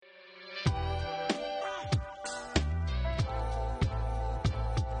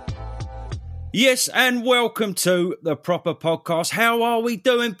Yes, and welcome to the Proper Podcast. How are we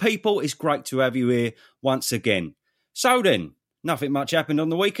doing, people? It's great to have you here once again. So then, nothing much happened on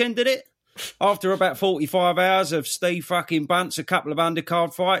the weekend, did it? After about 45 hours of Steve fucking Bunce, a couple of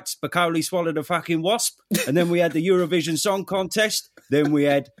undercard fights, Bacoli swallowed a fucking wasp, and then we had the Eurovision Song Contest, then we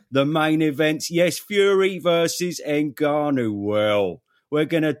had the main events. Yes, Fury versus Ngannou. Well, we're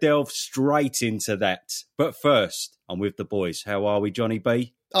going to delve straight into that. But first, I'm with the boys. How are we, Johnny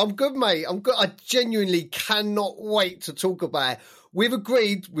B? I'm good, mate. I'm good. I genuinely cannot wait to talk about it. We've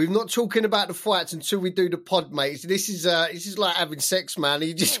agreed we're not talking about the fights until we do the pod, mate. This is like having sex, man.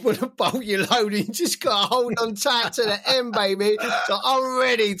 You just want to bolt your load and you just got to hold on tight to the end, baby. So I'm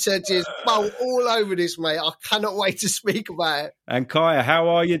ready to just bolt all over this, mate. I cannot wait to speak about it. And Kaya, how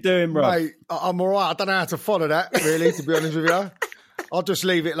are you doing, bro? Mate, I'm all right. I don't know how to follow that, really, to be honest with you. I'll just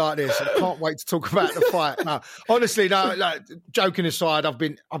leave it like this. I can't wait to talk about the fight. No, honestly, no. Like, joking aside, I've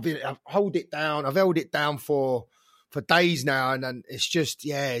held it down. I've held it down for days now, and it's just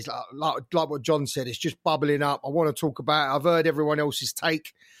it's like what John said. It's just bubbling up. I want to talk about it. I've heard everyone else's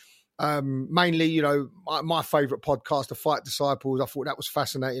take. Mainly, you know, my favourite podcast, The Fight Disciples. I thought that was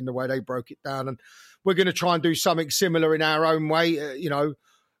fascinating the way they broke it down, and we're going to try and do something similar in our own way. You know.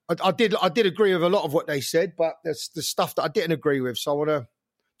 I did agree with a lot of what they said, but there's the stuff that I didn't agree with. So I want to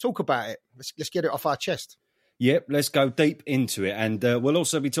talk about it. Let's get it off our chest. Yep, let's go deep into it. And we'll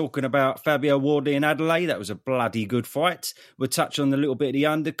also be talking about Fabio Wardley and Adelaide. That was a bloody good fight. We'll touch on a little bit of the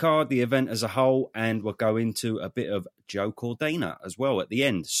undercard, the event as a whole, and we'll go into a bit of Joe Cordina as well at the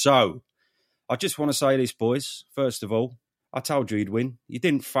end. So I just want to say this, boys. First of all, I told you he'd win. You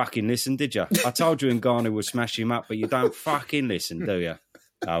didn't fucking listen, did you? I told you Ngannou would smash him up, but you don't fucking listen, do you?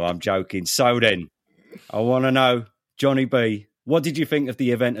 No, I'm joking. So then, I want to know, Johnny B, what did you think of the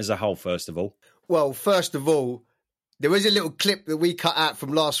event as a whole, first of all? Well, first of all, there was a little clip that we cut out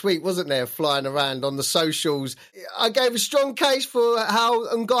from last week, wasn't there, flying around on the socials. I gave a strong case for how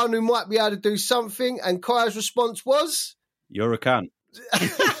Ngannou might be able to do something, and Kaya's response was? You're a cunt.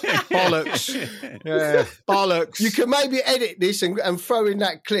 Bollocks. Yeah, bollocks. You can maybe edit this and throw in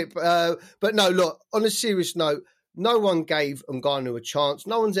that clip. But no, look, on a serious note, no one gave Ngannou a chance.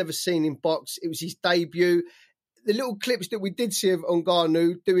 No one's ever seen him box. It was his debut. The little clips that we did see of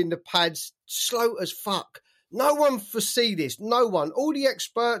Ngannou doing the pads, slow as fuck. No one foresee this. No one. All the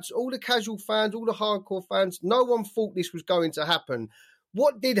experts, all the casual fans, all the hardcore fans, no one thought this was going to happen.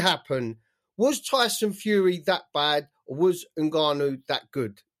 What did happen? Was Tyson Fury that bad, or was Ngannou that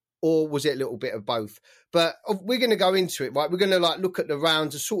good? Or was it a little bit of both? But we're going to go into it, right? We're going to look at the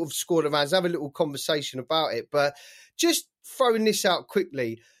rounds and sort of score the rounds, have a little conversation about it. But just throwing this out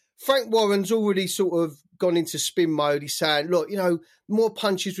quickly, Frank Warren's already sort of gone into spin mode. He's saying, look, you know, more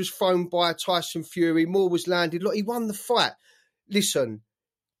punches was thrown by Tyson Fury, more was landed. Look, he won the fight. Listen,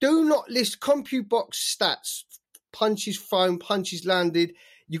 do not list CompuBox stats, punches thrown, punches landed.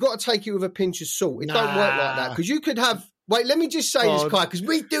 You've got to take it with a pinch of salt. It don't work like that, because you could have... Wait, let me just say this, Kai, because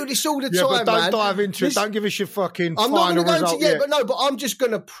we do this all the time, but don't man. dive into it. Don't give us your fucking I'm final not going to go result into it yet, but I'm just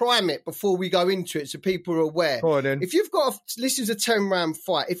going to prime it before we go into it so people are aware. Go on, then. If you've got this is a 10-round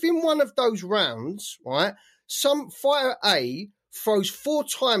fight. If in one of those rounds, right, some fighter A throws 4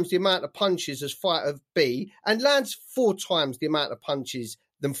 times the amount of punches as fighter B and lands 4 times the amount of punches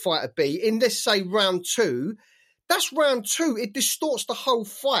than fighter B in, let's say, round 2, that's round 2. It distorts the whole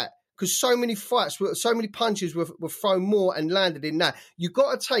fight. Because so many punches were thrown more and landed in that. You've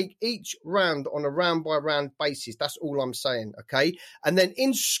got to take each round on a round-by-round basis. That's all I'm saying, okay? And then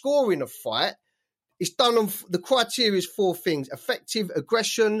in scoring a fight, it's done on the criteria is 4 things: effective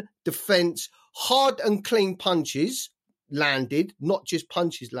aggression, defense, hard and clean punches landed, not just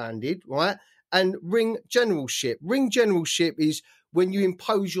punches landed, right? And ring generalship. Ring generalship is when you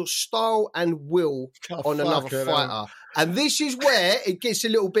impose your style and will on another fighter. And this is where it gets a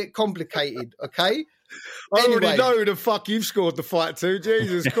little bit complicated, okay? I already know who the fuck you've scored the fight to.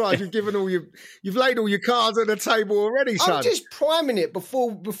 Jesus Christ, you've laid all your cards on the table already, son. I'm just priming it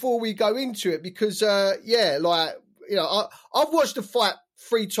before we go into it because, I've watched the fight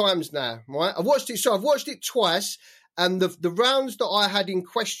 3 times now, right? I've watched it twice, and the rounds that I had in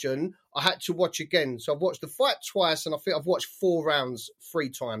question, I had to watch again. So I've watched the fight twice, and I think I've watched 4 rounds 3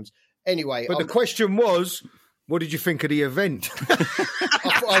 times. Anyway. But the question was, what did you think of the event?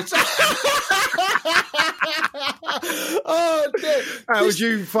 Oh, dear. That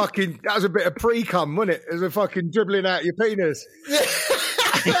was a bit of pre-cum, wasn't it? It was a fucking dribbling out your penis. Yeah.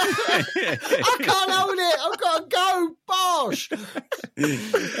 I can't hold it. I've got to go. Bosh.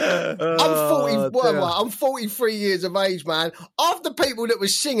 I'm 43 years of age, man. Half the people that were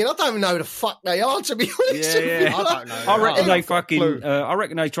singing, I don't even know who the fuck they are, to be honest. Yeah. I don't know. I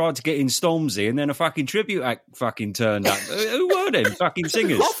reckon they tried to get in Stormzy, and then a fucking tribute act fucking turned up. Who were them fucking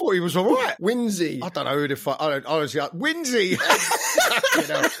singers? I thought he was all right. Winsy. I don't know who the fuck. I don't honestly. Winsy.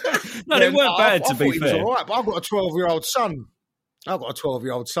 No, they weren't bad, to be fair. He was all right, but I've got a 12-year-old son. I've got a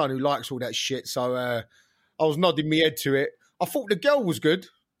 12-year-old son who likes all that shit, so I was nodding my head to it. I thought the girl was good.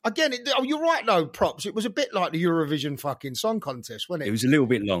 Again, you're right, though, props. It was a bit like the Eurovision fucking song contest, wasn't it? It was a little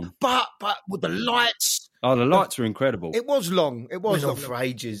bit long. But with the lights... Oh, the lights were incredible. It was long. It was long. For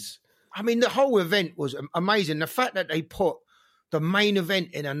ages. I mean, the whole event was amazing. The fact that they put the main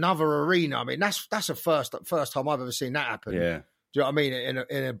event in another arena, I mean, that's the first time I've ever seen that happen. Yeah. Do you know what I mean?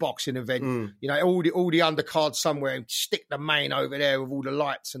 In a boxing event, you know, all the undercards somewhere, and stick the main over there with all the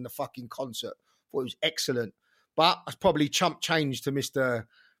lights and the fucking concert. Thought it was excellent. But that's probably chump change to Mr.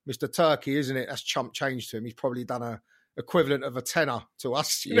 Turkey, isn't it? That's chump change to him. He's probably done a equivalent of a tenner to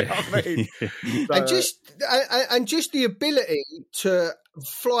us. You know what I mean? So, and just the ability to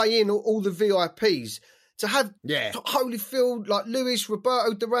fly in all the VIPs. To have Holyfield, like Lewis,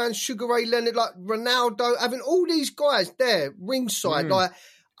 Roberto Duran, Sugar Ray Leonard, like Ronaldo, having all these guys there ringside, like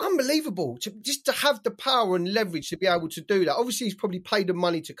unbelievable. Just to have the power and leverage to be able to do that. Obviously, he's probably paid them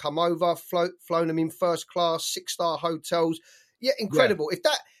money to come over, flown them in first class, 6-star hotels. Yeah, incredible.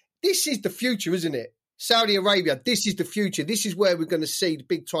 Yeah. This is the future, isn't it? Saudi Arabia, this is the future. This is where we're going to see the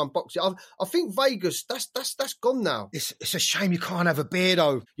big time boxing. I think Vegas, that's gone now. It's a shame you can't have a beer,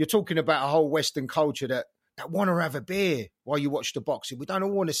 though. You're talking about a whole Western culture that want to have a beer while you watch the boxing. We don't all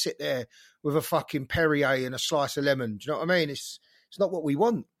want to sit there with a fucking Perrier and a slice of lemon. Do you know what I mean? It's not what we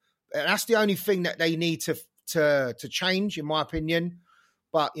want. And that's the only thing that they need to change, in my opinion.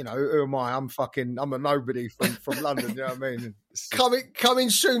 But, you know, who am I? I'm a nobody from London, you know what I mean? Coming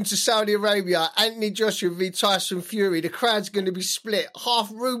soon to Saudi Arabia, Anthony Joshua v Tyson Fury. The crowd's going to be split.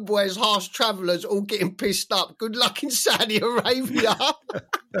 Half rude boys, half travellers, all getting pissed up. Good luck in Saudi Arabia.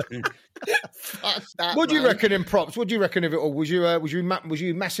 Fuck that. What do you reckon in props? What do you reckon of it all? Was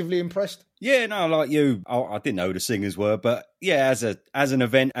you massively impressed? Yeah, no, like you. I didn't know who the singers were, but yeah, as an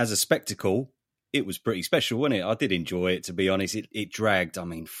event, as a spectacle, it was pretty special, wasn't it? I did enjoy it, to be honest. It dragged. I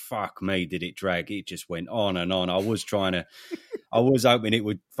mean, fuck me, did it drag? It just went on and on. I was hoping it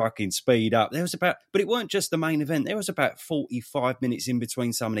would fucking speed up. But it weren't just the main event. There was about 45 minutes in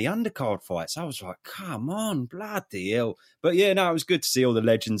between some of the undercard fights. I was like, come on, bloody hell. But yeah, no, it was good to see all the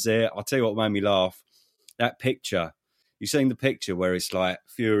legends there. I'll tell you what made me laugh. That picture. You've seen the picture where it's like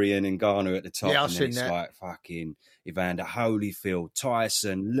Fury and Ngannou at the top. Yeah, I've and seen it's that. like fucking Evander Holyfield,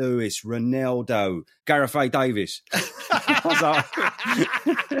 Tyson, Lewis, Ronaldo, Gareth A. Davis. I was like,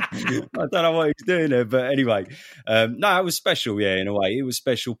 I don't know what he's doing there, but anyway. No, it was special, yeah, in a way. It was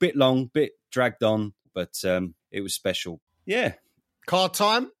special. Bit long, bit dragged on, but it was special. Yeah. Card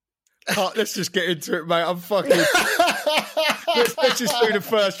time? Let's just get into it, mate. I'm fucking... Let's just do the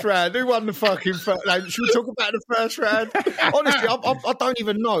first round. Who won the fucking first round? Should we talk about the first round? Honestly, I don't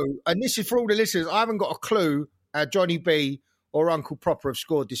even know. And this is for all the listeners. I haven't got a clue how Johnny B or Uncle Proper have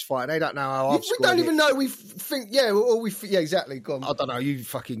scored this fight. They don't know how I've scored. We don't even know. Yeah, exactly. Go on. I don't know. You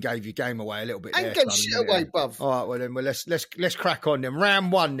fucking gave your game away a little bit. And gave shit away, bruv. All right, well then, let's crack on then.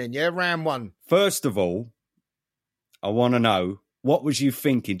 Round one then, yeah? Round one. First of all, I want to know, what was you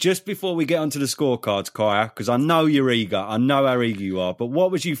thinking? Just before we get onto the scorecards, Kaya, because I know you're eager. I know how eager you are. But what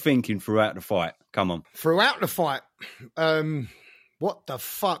was you thinking throughout the fight? Come on. Throughout the fight? What the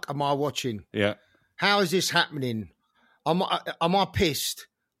fuck am I watching? Yeah. How is this happening? Am I pissed?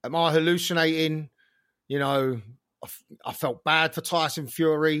 Am I hallucinating? You know, I felt bad for Tyson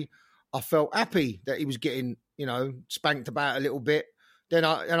Fury. I felt happy that he was getting, you know, spanked about a little bit. Then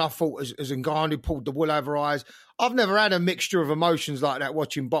I thought as Ngannou pulled the wool over eyes. I've never had a mixture of emotions like that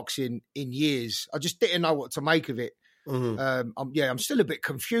watching boxing in years. I just didn't know what to make of it. Mm-hmm. I'm still a bit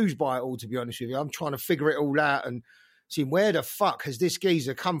confused by it all, to be honest with you. I'm trying to figure it all out and see where the fuck has this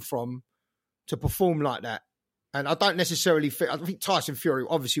geezer come from to perform like that. And I don't necessarily think... I think Tyson Fury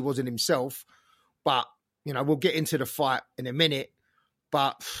obviously wasn't himself, but, you know, we'll get into the fight in a minute.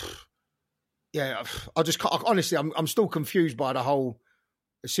 But, yeah, I just can't... Honestly, I'm still confused by the whole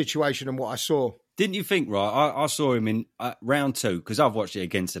situation and what I saw. Didn't you think, right? I saw him in round 2, because I've watched it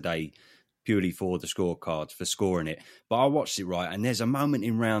again today purely for the scorecards, for scoring it. But I watched it, right, and there's a moment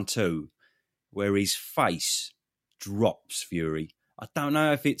in round 2 where his face drops, Fury. I don't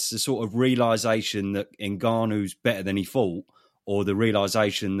know if it's the sort of realisation that Ngannou's better than he thought, or the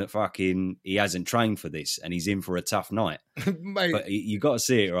realisation that fucking he hasn't trained for this and he's in for a tough night. Mate. But you got to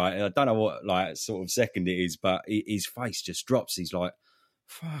see it, right? I don't know what like sort of second it is, but his face just drops. He's like,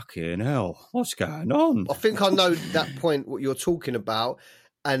 fucking hell, what's going on? I think I know that point, what you're talking about.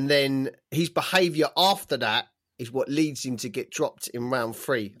 And then his behaviour after that is what leads him to get dropped in round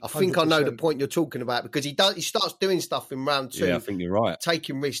 3. I think 100%. I know the point you're talking about, because he starts doing stuff in round 2. Yeah, I think you're right.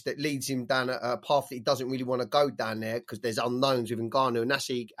 Taking risks that leads him down a path that he doesn't really want to go down there, because there's unknowns with Ngannou, and that's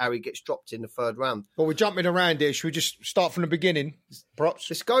how he gets dropped in the 3rd round. Well, we're jumping around here. Should we just start from the beginning?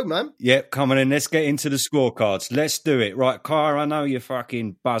 Props. Let's go, man. Yep, come on in. Let's get into the scorecards. Let's do it. Right, Kyra, I know you're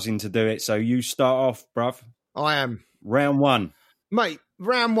fucking buzzing to do it, so you start off, bruv. I am. Round 1. Mate,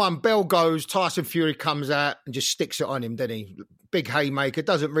 round 1, bell goes, Tyson Fury comes out and just sticks it on him, doesn't he? Big haymaker,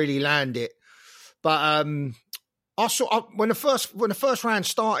 doesn't really land it. But I saw when the first round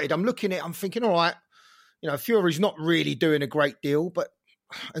started, I'm looking at it, I'm thinking, all right, Fury's not really doing a great deal, but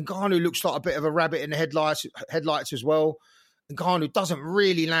Ngannou looks like a bit of a rabbit in the headlights as well. Ngannou doesn't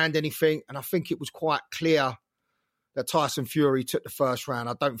really land anything, and I think it was quite clear that Tyson Fury took the first round.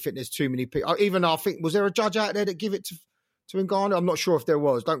 I don't think there's too many people. Even though I think, was there a judge out there that give it to Ngannou? I'm not sure if there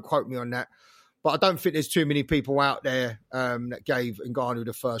was. Don't quote me on that. But I don't think there's too many people out there that gave Ngannou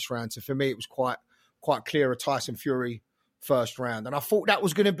the first round. So for me, it was quite clear a Tyson Fury first round. And I thought that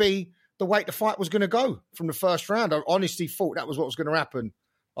was going to be the way the fight was going to go from the first round. I honestly thought that was what was going to happen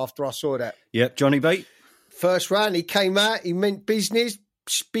after I saw that. Yep, Johnny B. First round, he came out, he meant business,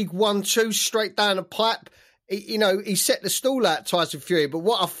 big 1-2 straight down the pipe. He set the stall out, Tyson Fury. But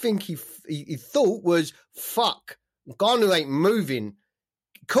what I think he thought was, fuck, Ngannou ain't moving.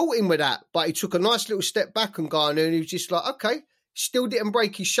 Caught him with that, but he took a nice little step back on Ngannou, and he was just like, okay, still didn't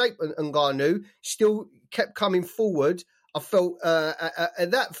break his shape on Ngannou, still kept coming forward. I felt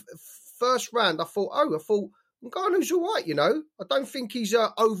at that first round, I thought Ngannou's all right, I don't think he's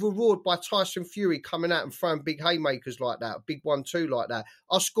overawed by Tyson Fury coming out and throwing big haymakers like that, big 1-2 like that.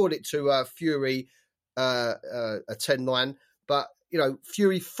 I scored it to Fury a 10-9, but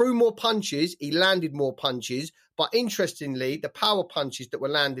Fury threw more punches, he landed more punches, but interestingly, the power punches that were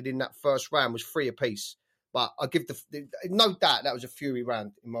landed in that first round was 3 apiece. But I give no doubt that was a Fury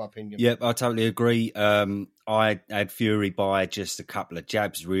round, in my opinion. Yep, I totally agree. I had Fury by just a couple of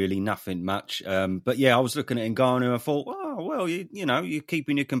jabs, really, nothing much. But yeah, I was looking at Ngannou, I thought, oh, well, you're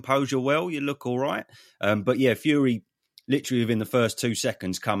keeping your composure well, you look all right. But yeah, Fury literally within the first 2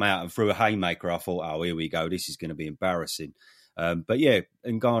 seconds come out and threw a haymaker. I thought, oh, here we go, this is going to be embarrassing. But yeah,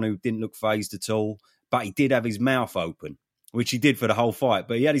 Ngannou didn't look phased at all, but he did have his mouth open, which he did for the whole fight.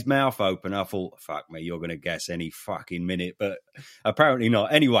 But he had his mouth open. I thought, fuck me, you're going to guess any fucking minute. But apparently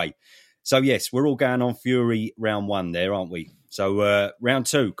not. Anyway, so yes, we're all going on Fury round 1 there, aren't we? So round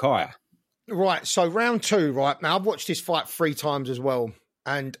 2, Kaya. Right, so round 2, right? Now, I've watched this fight 3 times as well.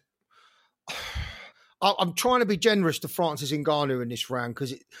 And I'm trying to be generous to Francis Ngannou in this round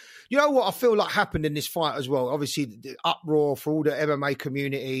because, you know what I feel like happened in this fight as well? Obviously, the uproar for all the MMA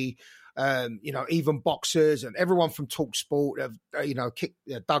community, even boxers and everyone from TalkSport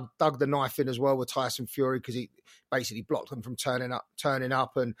have, dug the knife in as well with Tyson Fury because he basically blocked them from turning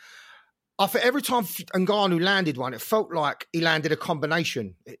up. And I think every time Ngannou landed one, it felt like he landed a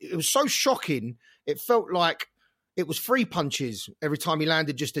combination. It was so shocking. It felt like it was 3 punches every time he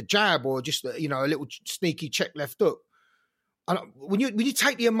landed just a jab or just a little sneaky check left hook. And when you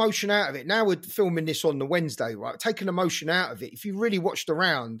take the emotion out of it, now we're filming this on the Wednesday, right? Taking emotion out of it. If you really watched the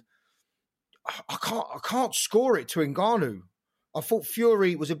round, I can't score it to Ngannou. I thought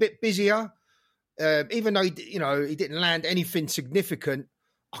Fury was a bit busier, even though he didn't land anything significant.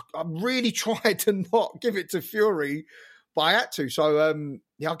 I really tried to not give it to Fury, but I had to. So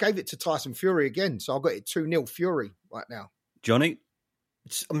I gave it to Tyson Fury again. So I got it 2-0 Fury right now. Johnny,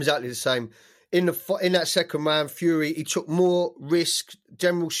 I'm exactly the same. In that second round, Fury, he took more risk,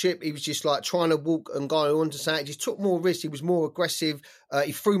 generalship. He was just like trying to walk and go onto something. He just took more risk. He was more aggressive.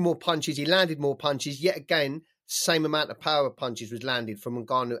 He threw more punches. He landed more punches. Yet again, same amount of power punches was landed from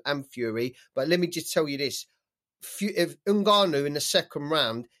Ngannou and Fury. But let me just tell you this. If Ngannou in the second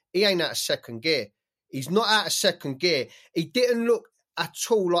round, he ain't out of second gear. He's not out of second gear. He didn't look at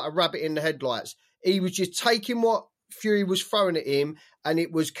all like a rabbit in the headlights. He was just taking what Fury was throwing at him, and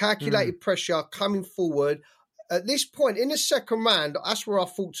it was calculated pressure coming forward. At this point in the second round, that's where I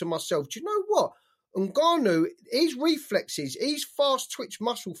thought to myself, do you know what? Ngannou, his reflexes, his fast twitch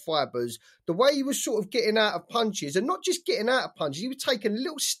muscle fibers, the way he was sort of getting out of punches, and not just getting out of punches, he was taking a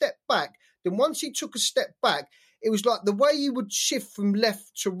little step back. Then once he took a step back, it was like the way he would shift from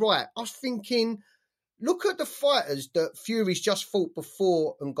left to right. I was thinking, look at the fighters that Fury's just fought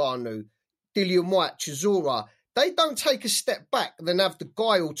before Ngannou, Dillian White, Chisora. they don't take a step back and then have the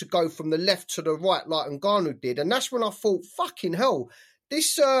guile to go from the left to the right like Ngannou did. And that's when I thought, fucking hell,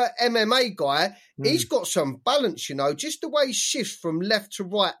 this MMA guy, he's got some balance, you know, just the way he shifts from left to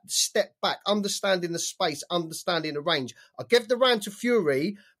right, step back, understanding the space, understanding the range. I gave the round to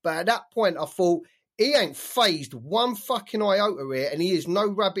Fury, but at that point I thought, he ain't phased one fucking iota here, and he is no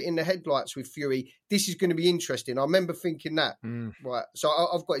rabbit in the headlights with Fury. This is going to be interesting. I remember thinking that. Right. So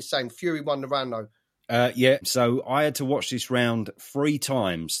I've got it saying Fury won the round, though. Yeah, so I had to watch this round 3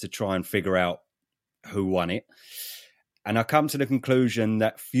 times to try and figure out who won it. And I come to the conclusion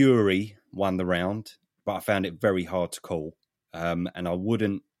that Fury won the round, but I found it very hard to call. And I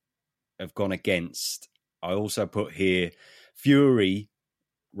wouldn't have gone against. I also put here Fury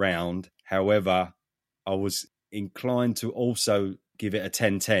round. However, I was inclined to also give it a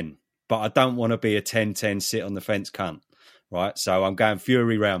 10-10. But I don't want to be a 10-10 sit on the fence cunt. Right, so I'm going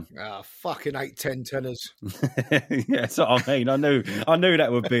Fury round. Fucking 8-10 tenors. Yeah, that's what I mean. I knew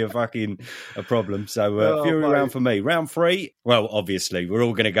that would be a problem. So Fury round for me. Round 3, well, obviously, we're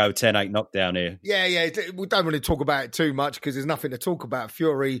all going to go 10-8 knockdown here. Yeah. We don't want to talk about it too much because there's nothing to talk about.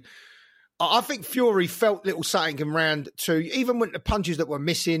 Fury, I think Fury felt little something in round 2, even with the punches that were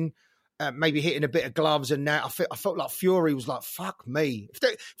missing. Maybe hitting a bit of gloves and that. I felt like Fury was like, fuck me.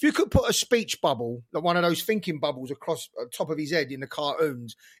 If you could put a speech bubble, like one of those thinking bubbles across the top of his head in the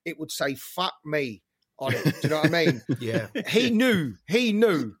cartoons, it would say, fuck me on it. Do you know what I mean? Yeah. He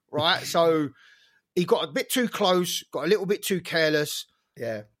knew, right? So he got a bit too close, got a little bit too careless.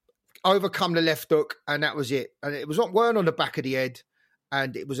 Yeah. Overcome the left hook, and that was it. And it weren't on the back of the head.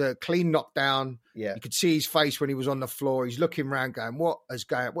 And it was a clean knockdown. Yeah. You could see his face when he was on the floor. He's looking around going, what is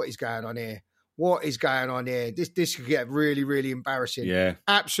going on here? What is going on here? This could get really, really embarrassing. Yeah.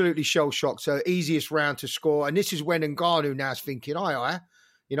 Absolutely shell-shocked. So easiest round to score. And this is when Ngannou now is thinking,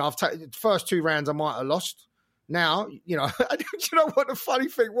 you know, the first 2 rounds I might have lost. Now, you know, do you know what the funny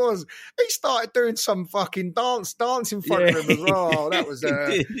thing was? He started doing some fucking dance in front of him as well. That was he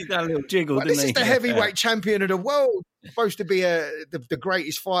did that little jiggle, didn't he? This is the heavyweight champion of the world. Supposed to be the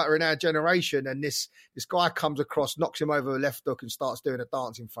greatest fighter in our generation, and this guy comes across, knocks him over the left hook, and starts doing a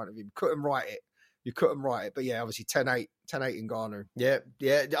dance in front of him. Couldn't write it. You couldn't write it. But yeah, obviously 10-8 in Ngannou. Yeah.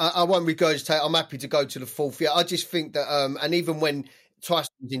 I won't regurgitate. I'm happy to go to the 4th. Yeah, I just think that, and even when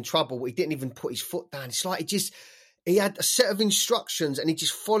Tyson was in trouble, he didn't even put his foot down. It's like he had a set of instructions and he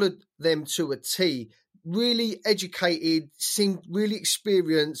just followed them to a T. Really educated, seemed really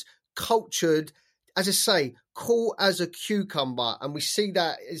experienced, cultured, as I say, cool as a cucumber. And we see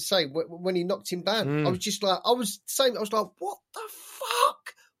that, as I say, when he knocked him down. I was just like, what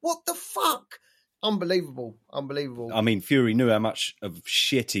the fuck? Unbelievable. I mean, Fury knew how much of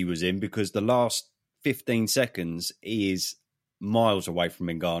shit he was in because the last 15 seconds, he is miles away from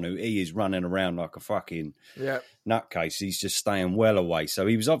Ngannou. He is running around like a fucking nutcase. He's just staying well away. So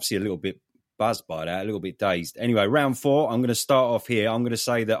he was obviously a little bit buzzed by that, a little bit dazed. Anyway, round 4, I'm going to start off here. I'm going to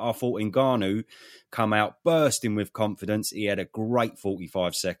say that I thought Ngannou come out bursting with confidence. He had a great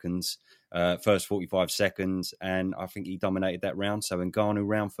 45 seconds, first 45 seconds, and I think he dominated that round. So Ngannou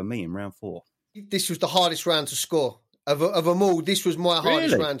round for me in round 4. This was the hardest round to score. Of them all, this was my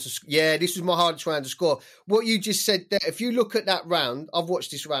hardest round to score. Yeah, this was my hardest round to score. What you just said there, if you look at that round, I've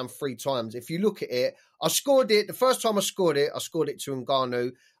watched this round 3 times. If you look at it, I scored it. The first time I scored it to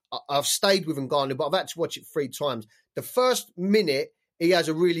Ngannou. I've stayed with Ngannou, but I've had to watch it 3 times. The first minute, he has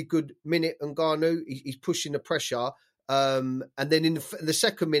a really good minute, Ngannou. He's pushing the pressure. And then in the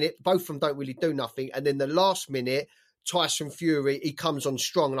second minute, both of them don't really do nothing. And then the last minute, Tyson Fury, he comes on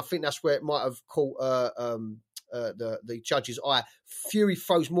strong. And I think that's where it might have caught the judge's eye. Fury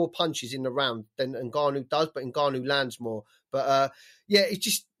throws more punches in the round than Ngannou does, but Ngannou lands more. But it's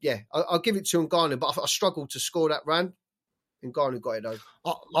just, I'll give it to Ngannou, but I struggled to score that round. Ngannou got it though.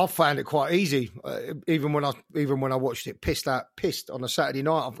 I found it quite easy, even when I watched it pissed on a Saturday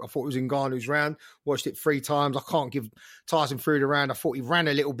night. I thought it was Ngannou's round. Watched it 3 times. I can't give Tyson Fury the round. I thought he ran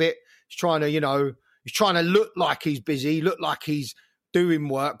a little bit. He's trying to look like he's busy, look like he's doing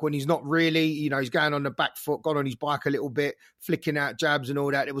work when he's not really. You know, he's going on the back foot, got on his bike a little bit, flicking out jabs and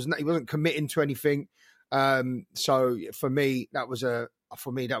all that. He wasn't committing to anything. So for me, that was an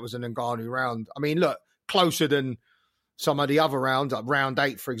Ngannou round. I mean, look, closer than some of the other rounds, like round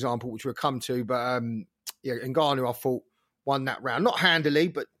 8, for example, which we'll come to. But Ngannou, I thought, won that round. Not handily,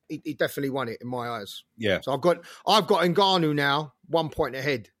 but he definitely won it in my eyes. Yeah. So I've got Ngannou now 1 point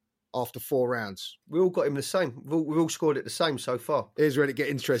ahead after 4 rounds. We all got him the same. We've all scored it the same so far. Here's where it get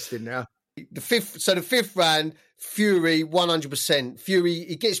interesting now. The fifth round, Fury 100%. Fury,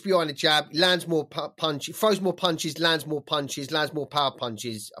 he gets behind the jab, lands more punch, throws more punches, lands more power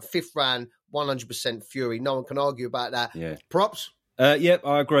punches. A 5th round, 100% Fury. No one can argue about that. Yeah. Props. Yep,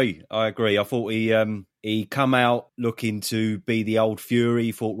 I agree. I thought he come out looking to be the old Fury.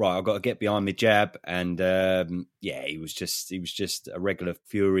 He thought, right, I've got to get behind my jab, and he was just a regular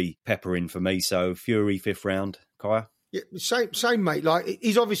Fury peppering for me. So Fury 5th round, Kaya. Yeah, same, mate. Like,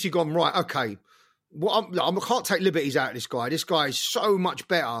 he's obviously gone, right, okay. I can't take liberties out of this guy. This guy is so much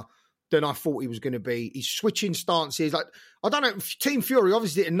better than I thought he was going to be. He's switching stances. Like, I don't know, Team Fury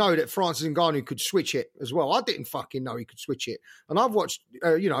obviously didn't know that Francis Ngannou could switch it as well. I didn't fucking know he could switch it. And I've watched,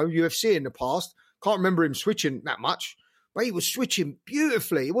 UFC in the past. Can't remember him switching that much, but he was switching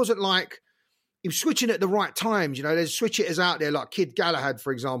beautifully. It wasn't like he was switching at the right times. You know, there's switch-hitters out there like Kid Galahad,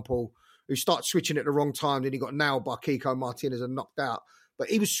 for example, who started switching at the wrong time. Then he got nailed by Kiko Martinez and knocked out. But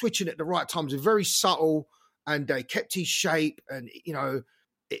he was switching at the right times. Very subtle, and kept his shape. And, you know,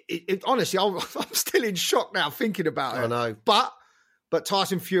 honestly, I'm still in shock now thinking about it. I know. But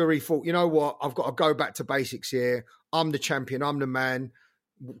Tyson Fury thought, you know what? I've got to go back to basics here. I'm the champion. I'm the man.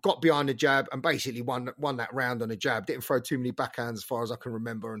 Got behind the jab and basically won that round on a jab. Didn't throw too many backhands as far as I can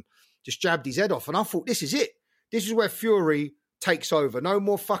remember, and just jabbed his head off. And I thought, this is it. This is where Fury takes over. No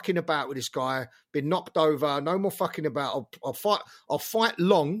more fucking about with this guy. Been knocked over. No more fucking about. I'll fight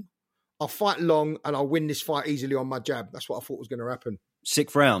long, and I'll win this fight easily on my jab. That's what I thought was going to happen.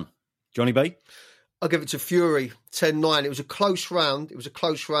 6th round, Johnny B. I'll give it to Fury, 10-9. It was a close round.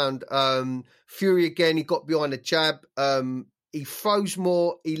 Fury, again, he got behind the jab. He throws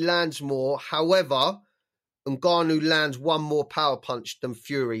more, he lands more. However, Ngannou lands one more power punch than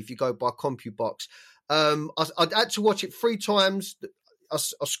Fury, if you go by CompuBox. I had to watch it 3 times. I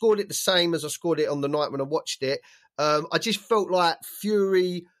scored it the same as I scored it on the night when I watched it. I just felt like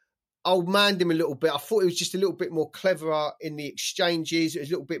Fury old-manned him a little bit. I thought he was just a little bit more cleverer in the exchanges. It was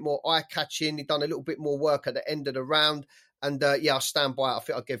a little bit more eye-catching. He'd done a little bit more work at the end of the round. And, I stand by it. I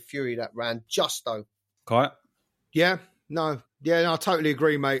think I'll give Fury that round. Just, though. Quiet. Yeah. No, I totally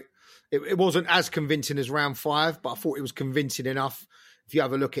agree, mate. It wasn't as convincing as round 5, but I thought it was convincing enough. If you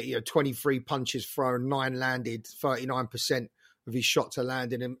have a look at 23 punches thrown, 9 landed, 39% of his shots are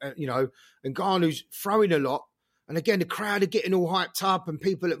landing, and Ngannou's throwing a lot. And again, the crowd are getting all hyped up, and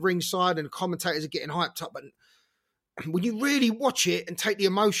people at ringside and the commentators are getting hyped up. But when you really watch it and take the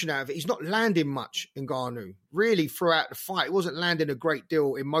emotion out of it, he's not landing much, Ngannou. Really, throughout the fight, he wasn't landing a great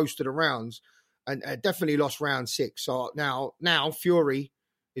deal in most of the rounds. And definitely lost round 6. So now Fury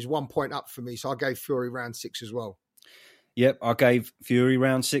is 1 point up for me. So I gave Fury round 6 as well. Yep, I gave Fury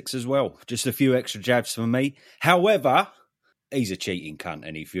round 6 as well. Just a few extra jabs for me. However, he's a cheating cunt,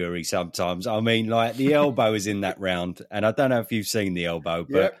 any Fury sometimes. I mean, like, the elbow is in that round. And I don't know if you've seen the elbow,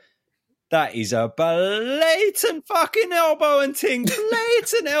 but that is a blatant fucking elbow and ting.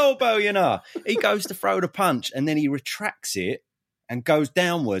 Blatant elbow, you know. He goes to throw the punch and then he retracts it and goes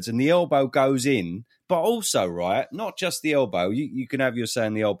downwards, and the elbow goes in. But also, right, not just the elbow. You can have your say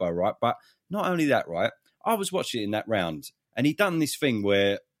in the elbow, right? But not only that, right? I was watching it in that round, and he done this thing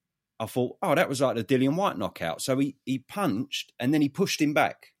where I thought, oh, that was like the Dillian White knockout. So he punched, and then he pushed him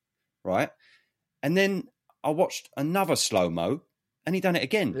back, right? And then I watched another slow-mo, and he done it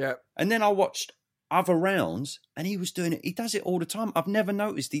again. Yeah. And then I watched other rounds, and he was doing it. He does it all the time. I've never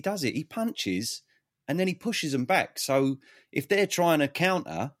noticed he does it. He punches, and then he pushes them back. So if they're trying to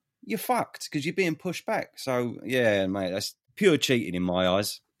counter, you're fucked because you're being pushed back. So, yeah, mate, that's pure cheating in my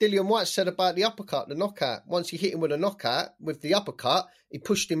eyes. Dillian White said about the uppercut, the knockout. Once he hit him with a knockout, with the uppercut, he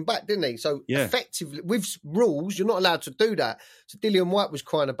pushed him back, didn't he? So effectively, with rules, you're not allowed to do that. So Dillian White was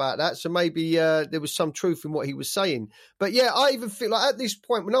crying about that. So maybe there was some truth in what he was saying. But yeah, I even feel like at this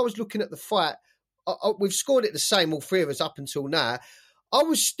point, when I was looking at the fight, we've scored it the same, all 3 of us up until now. I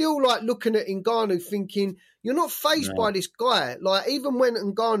was still like looking at Ngannou thinking, you're not fazed by this guy. Like, even when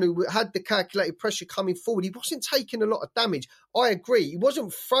Ngannou had the calculated pressure coming forward, he wasn't taking a lot of damage. I agree. He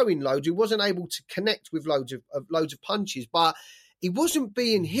wasn't throwing loads. He wasn't able to connect with loads of punches, but he wasn't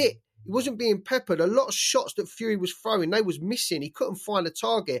being hit. He wasn't being peppered. A lot of shots that Fury was throwing, they was missing. He couldn't find a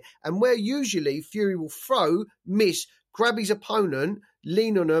target. And where usually Fury will throw, miss, grab his opponent,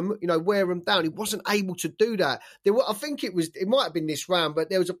 lean on them, wear them down. He wasn't able to do that. I think it might have been this round, but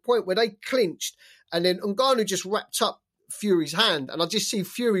there was a point where they clinched and then Ngannou just wrapped up Fury's hand. And I just see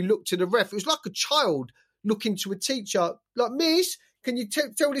Fury look to the ref. It was like a child looking to a teacher, like, miss, can you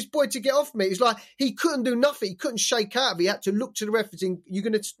tell this boy to get off me? It's like he couldn't do nothing. He couldn't shake out of it. He had to look to the ref and think, you're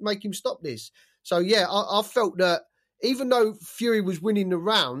going to make him stop this. So, yeah, I felt that even though Fury was winning the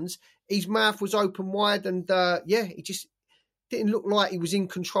rounds, his mouth was open wide and, he just didn't look like he was in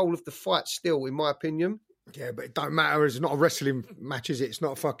control of the fight still, in my opinion. Yeah, but it don't matter. It's not a wrestling match, is it? It's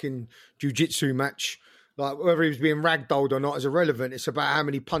not a fucking jiu-jitsu match. Like whether he was being ragdolled or not is irrelevant. It's about how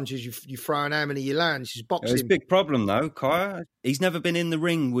many punches you throw and how many you land. This is boxing. It's a big problem though, Kaya. He's never been in the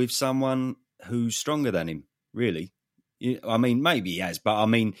ring with someone who's stronger than him, really. I mean, maybe he has, but I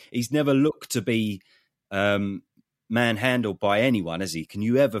mean, he's never looked to be manhandled by anyone, has he? Can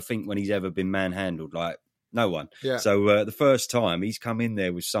you ever think when he's ever been manhandled? Like, no one. Yeah. So the first time he's come in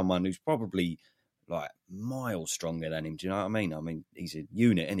there with someone who's probably like miles stronger than him. Do you know what I mean? I mean, he's a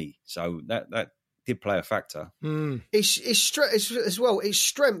unit, isn't he? So that did play a factor. It's as well. It's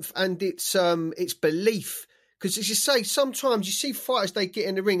strength and it's belief. Because as you say, sometimes you see fighters, they get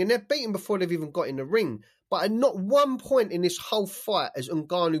in the ring and they're beaten before they've even got in the ring. But at not one point in this whole fight has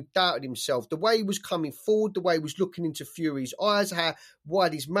Ngannou doubted himself. The way he was coming forward, the way he was looking into Fury's eyes, how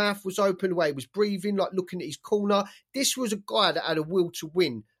wide his mouth was open, the way he was breathing, like looking at his corner. This was a guy that had a will to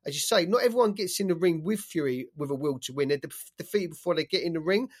win. As you say, not everyone gets in the ring with Fury with a will to win. They're defeated before they get in the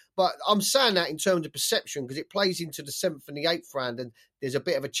ring. But I'm saying that in terms of perception because it plays into the 7th and the 8th round and there's a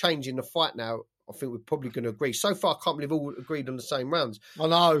bit of a change in the fight now. I think we're probably going to agree. So far, I can't believe all agreed on the same rounds. I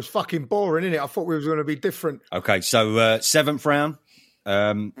know, it's fucking boring, isn't it? I thought we was going to be different. Okay, so 7th round.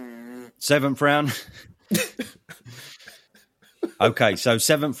 7th round. Okay, so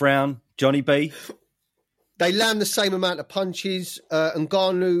 7th round, Johnny B. They land the same amount of punches.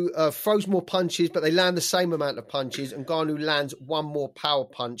 Ngannou throws more punches, but they land the same amount of punches. Ngannou lands one more power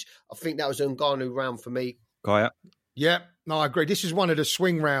punch. I think that was an Ngannou round for me. Kaya? Yeah, no, I agree. This is one of the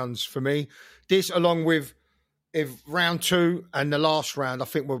swing rounds for me. This, along with round 2 and the last round, I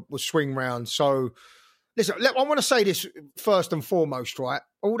think were swing rounds. So, listen, I want to say this first and foremost, right?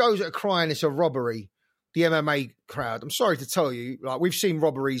 All those that are crying it's a robbery, the MMA crowd, I'm sorry to tell you, like we've seen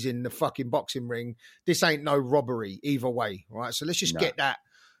robberies in the fucking boxing ring. This ain't no robbery either way, right? So let's just get that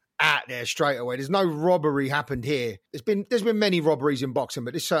out there straight away. There's no robbery happened here. There's been many robberies in boxing,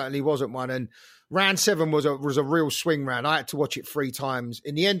 but this certainly wasn't one. And round 7 was a real swing round. I had to watch it 3 times.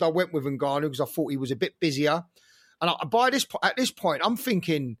 In the end, I went with Ngannou because I thought he was a bit busier. And at this point, I'm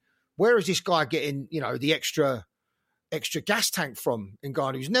thinking, where is this guy getting, the extra gas tank from?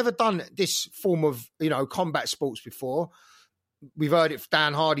 Ngannou, who's never done this form of, combat sports before. We've heard it,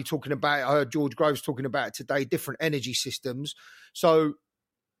 Dan Hardy talking about it. I heard George Groves talking about it today, different energy systems. So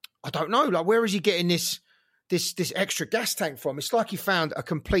I don't know, like, where is he getting this extra gas tank from? It's like he found a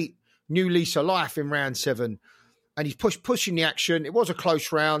complete new lease of life in round 7 and he's pushing the action. It was a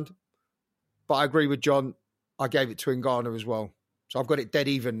close round, but I agree with John. I gave it to Ngannou as well. So I've got it dead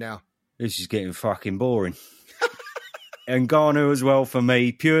even now. This is getting fucking boring. Ngannou as well for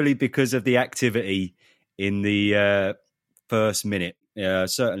me, purely because of the activity in the first minute.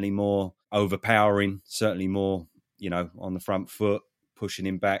 Certainly more overpowering, certainly more, on the front foot, pushing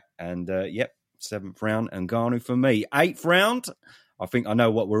him back. And 7th round, Ngannou for me. 8th round, I think I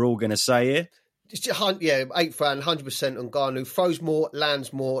know what we're all going to say here. 8th round, 100% Ngannou. Throws more,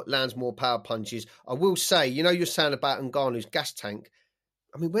 lands more power punches. I will say, you're saying about Ngannou's gas tank.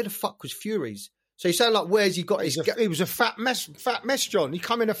 I mean, where the fuck was Fury's? So you sound like, where's he got his... He was a fat mess, John. He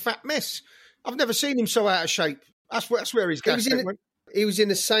come in a fat mess. I've never seen him so out of shape. That's where his gas tank went. He was in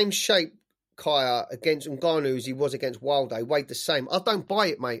the same shape, Kaya, against Ngannou as he was against Wilder. Weighed the same. I don't buy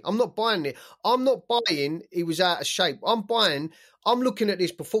it, mate. I'm not buying it. I'm not buying he was out of shape. I'm looking at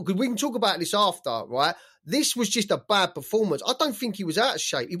this before, because we can talk about this after, right? This was just a bad performance. I don't think he was out of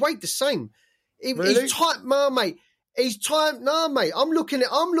shape. He weighed the same. Really? He's tight, mate. He's tight. No, mate. I'm looking at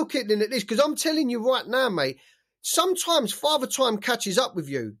this because I'm telling you right now, mate. Sometimes Father Time catches up with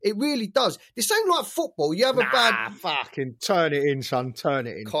you. It really does. This ain't like football. You have a bad... fucking turn it in, son. Turn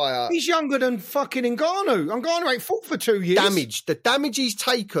it in. Kaya. He's younger than fucking Ngannou. Ngannou ain't fought for 2 years. The damage he's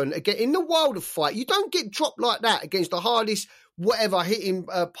taken again in the Wilder fight. You don't get dropped like that against the hardest, whatever, hitting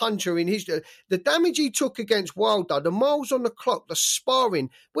puncher in history. The damage he took against Wilder, the miles on the clock, the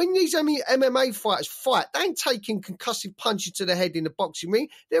sparring. When these MMA fighters fight, they ain't taking concussive punches to the head in the boxing ring.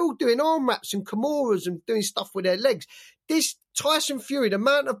 They're all doing arm wraps and kimuras and doing stuff with their legs. This Tyson Fury, the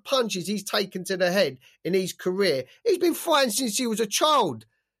amount of punches he's taken to the head in his career, he's been fighting since he was a child.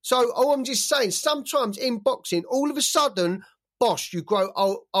 So, I'm just saying, sometimes in boxing, all of a sudden, bosh, you grow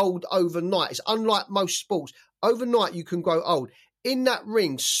old overnight. It's unlike most sports. Overnight, you can grow old. In that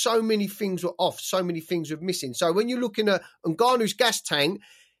ring, so many things were off. So many things were missing. So when you're looking at Ngannou's gas tank,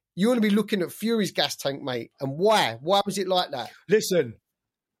 you want to be looking at Fury's gas tank, mate. And why? Why was it like that? Listen,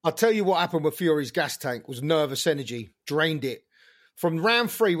 I'll tell you what happened with Fury's gas tank was nervous energy. Drained it. From round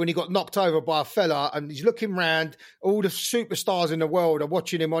 3, when he got knocked over by a fella, and he's looking round, all the superstars in the world are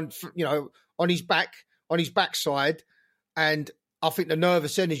watching him on his backside, and I think the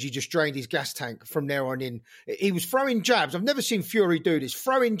nervous energy just drained his gas tank from there on in. He was throwing jabs. I've never seen Fury do this.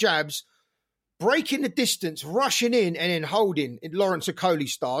 Throwing jabs breaking the distance, rushing in, and then holding in Lawrence Okoli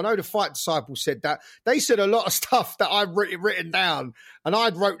style. I know the Fight Disciples said that. They said a lot of stuff that I've written down, and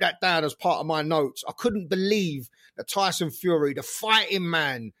I'd wrote that down as part of my notes. I couldn't believe that Tyson Fury, the fighting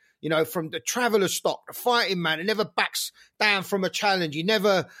man, you know, from the traveller stock, the fighting man, he never backs down from a challenge. He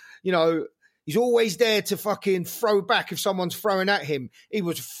never, you know, he's always there to fucking throw back if someone's throwing at him. He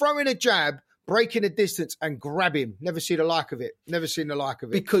was throwing a jab, breaking the distance and grab him. Never seen the like of it. Never seen the like of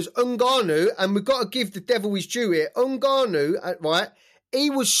it. Because Ngannou, and we've got to give the devil his due here, Ngannou, right, he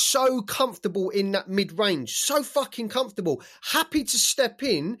was so comfortable in that mid-range. So fucking comfortable. Happy to step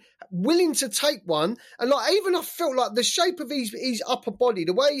in, willing to take one. And like, even I felt like the shape of his upper body,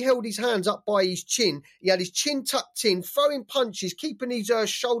 the way he held his hands up by his chin, he had his chin tucked in, throwing punches, keeping his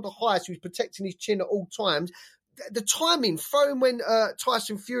shoulder high, so he's protecting his chin at all times. The timing, throwing when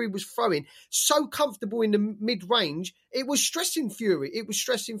Tyson Fury was throwing, so comfortable in the mid-range, it was stressing Fury.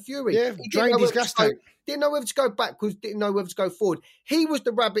 Yeah, drained his gas tank. Didn't know whether to go backwards, didn't know whether to go forward. He was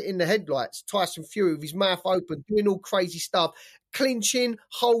the rabbit in the headlights, Tyson Fury, with his mouth open, doing all crazy stuff, clinching,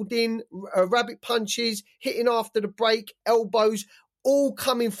 holding, rabbit punches, hitting after the break, elbows, all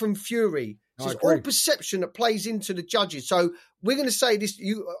coming from Fury. So it's all perception that plays into the judges. So we're going to say this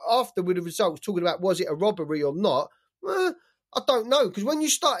after with the results, talking about was it a robbery or not. I don't know, because when you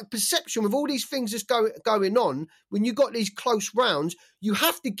start perception with all these things that's going on, when you got these close rounds, you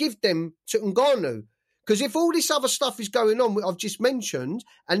have to give them to Ngannou. Because if all this other stuff is going on, I've just mentioned,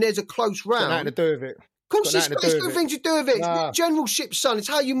 and there's a close round, got nothing to do with it. Of course, it's nothing to do with it. Nah. It's generalship, son. It's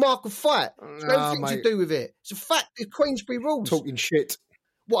how you mark a fight. It's nothing to do with it. It's a fact. The Queensberry rules. Talking shit.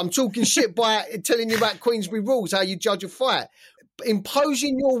 What, I'm talking shit by telling you about Queensberry rules, how you judge a fight.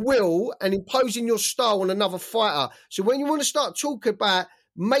 Imposing your will and imposing your style on another fighter. So when you want to start talking about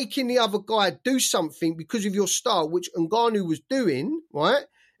making the other guy do something because of your style, which Ngannou was doing, right?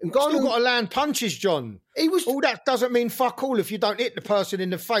 Ngannou Still got to land punches, John. All that doesn't mean fuck all if you don't hit the person in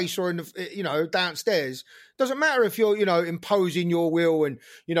the face or in the, you know, downstairs. Doesn't matter if you're, you know, imposing your will and,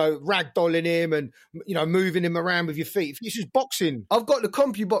 you know, ragdolling him and, you know, moving him around with your feet. This is boxing. I've got the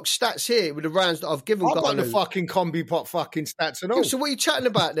CompuBox stats here with the rounds that I've given. I've got the fucking CompuBox fucking stats and all. So what are you chatting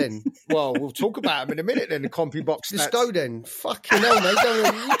about then? Well, we'll talk about them in a minute then, the CompuBox stats. Let's go then. Fucking hell, mate.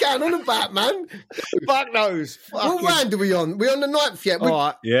 You're going on about, man. Fuck knows. What round are we on? We're on the 9th yet. All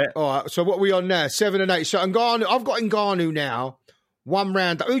right. Yeah. All right. So what are we on now? 7 and 8. So Ngannou, I've got Ngannou now. One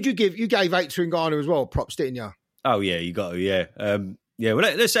round. Who'd you give? You gave 8 to Ngannou as well. Props, didn't you? Oh, yeah, you got to, yeah. Well,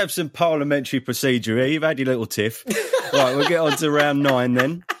 let's have some parliamentary procedure here. You've had your little tiff. Right, we'll get on to round 9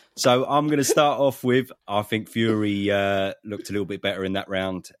 then. So I'm going to start off with, I think Fury looked a little bit better in that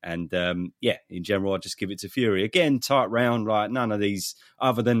round. And, in general, I'll just give it to Fury. Again, tight round, like none of these,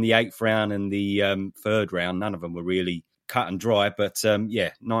 other than the 8th round and the 3rd round, none of them were really cut and dry. But,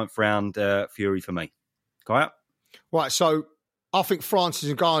 9th round, Fury for me. Kaya? Right, so I think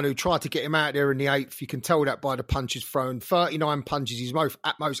Francis Ngannou tried to get him out there in the 8th. You can tell that by the punches thrown. 39 punches, his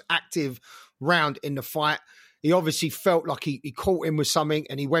most active round in the fight. He obviously felt like he caught him with something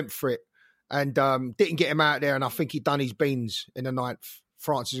and he went for it and didn't get him out there. And I think he'd done his beans in the 9th.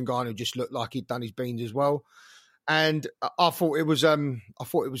 Francis Ngannou just looked like he'd done his beans as well. And I thought it was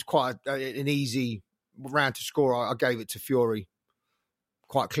quite an easy round to score. I gave it to Fury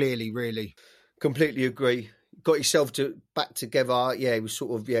quite clearly, really. Completely agree. Got himself back together. Yeah, he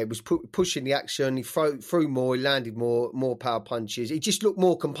was pushing the action. He threw more. He landed more power punches. He just looked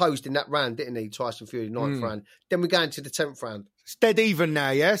more composed in that round, didn't he? Tyson Fury, 9th round. Then we go into the 10th round. It's dead even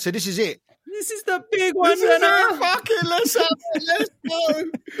now, yeah. So this is it. This is the big one. Let's have it. Let's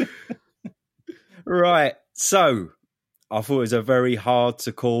go. Right. So I thought it was a very hard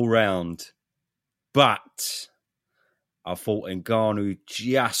to call round, but I thought Ngannou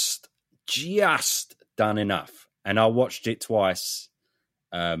just done enough. And I watched it twice.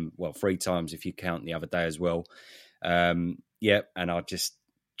 3 times if you count the other day as well. And I just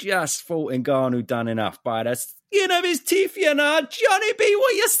thought Ngannou done enough by the skin of his teeth, you know. Johnny B,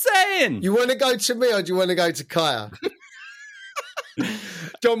 what you saying? You want to go to me or do you want to go to Kaya?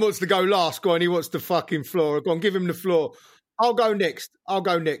 John wants to go last. Go on, he wants the fucking floor. Go on, give him the floor. I'll go next,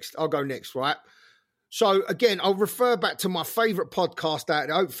 right? So, again, I'll refer back to my favourite podcast out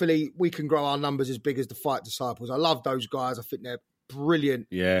there. Hopefully, we can grow our numbers as big as the Fight Disciples. I love those guys. I think they're brilliant.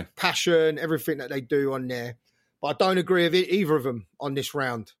 Yeah. Passion, everything that they do on there. But I don't agree with either of them on this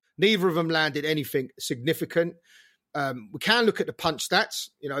round. Neither of them landed anything significant. We can look at the punch stats.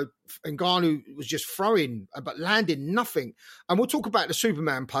 You know, Ngannou was just throwing, but landed nothing. And we'll talk about the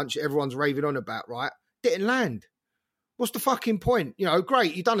Superman punch everyone's raving on about, right? Didn't land. What's the fucking point? You know,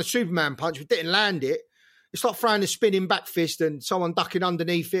 great, you done a Superman punch, but didn't land it. It's like throwing a spinning back fist and someone ducking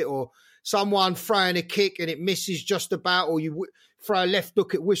underneath it or someone throwing a kick and it misses just about, or you throw a left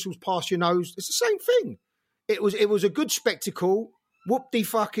hook, it whistles past your nose. It's the same thing. It was a good spectacle.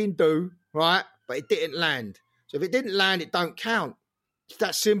 Whoop-de-fucking-do, right? But it didn't land. So if it didn't land, it don't count. It's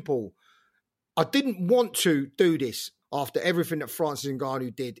that simple. I didn't want to do this after everything that Francis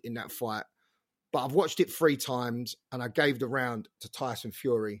Ngannou did in that fight. But I've watched it 3 times and I gave the round to Tyson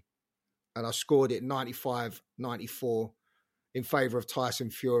Fury. And I scored it 95-94 in favour of Tyson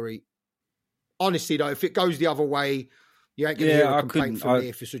Fury. Honestly, though, if it goes the other way, you ain't going to hear a complaint from me.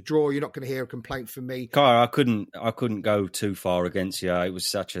 If it's a draw, you're not going to hear a complaint from me. Kyle, I couldn't go too far against you. It was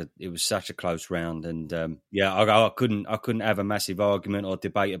such a close round, and I couldn't have a massive argument or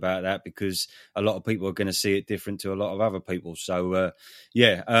debate about that because a lot of people are going to see it different to a lot of other people. So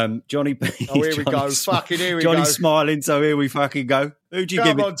Johnny B. Oh, here we go. Fucking here we go. Johnny's smiling, so here we fucking go. Who'd you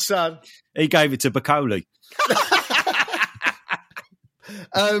give it? Come on, son. He gave it to Bacoli.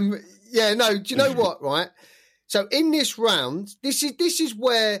 Do you know what? Right. So in this round, this is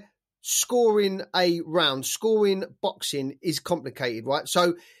where scoring boxing is complicated, right?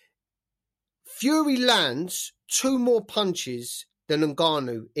 So Fury lands 2 more punches than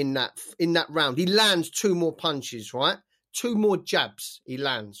Ngannou in that round. He lands 2 more punches, right? 2 more jabs he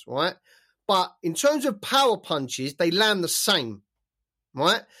lands, right? But in terms of power punches, they land the same,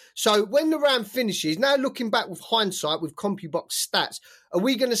 right? So when the round finishes, now looking back with hindsight, with CompuBox stats, are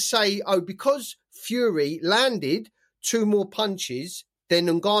we going to say, because Fury landed 2 more punches than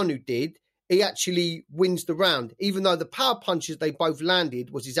Ngannou did, he actually wins the round, even though the power punches they both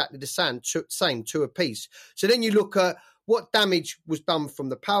landed was exactly the same, 2 apiece. So then you look at what damage was done from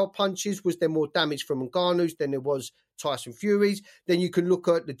the power punches. Was there more damage from Ngannou's than there was Tyson Fury's? Then you can look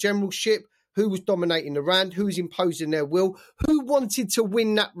at the generalship. Who was dominating the round? Who was imposing their will? Who wanted to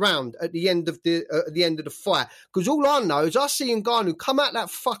win that round at the end of the fight? Because all I know is I see Ngannou come out that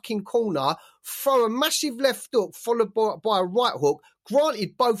fucking corner, throw a massive left hook followed by a right hook.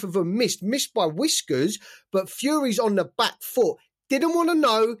 Granted, both of them missed by whiskers, but Fury's on the back foot. Didn't want to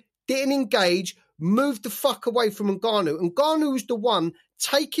know, didn't engage, moved the fuck away from Ngannou. Ngannou was the one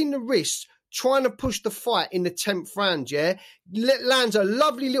taking the risks, trying to push the fight in the 10th round, yeah? Lands a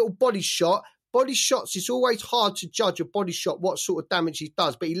lovely little body shot. Body shots, it's always hard to judge a body shot, what sort of damage he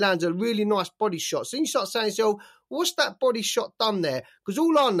does, but he lands a really nice body shot. So you start saying to yourself, what's that body shot done there? Because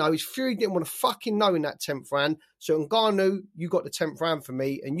all I know is Fury didn't want to fucking know in that 10th round. So Ngannou, you got the 10th round for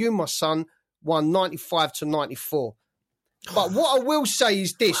me, and you, my son, won 95-94. But what I will say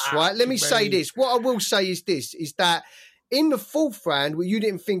is this, right? Let me say this. What I will say is this, is that in the 4th round, where you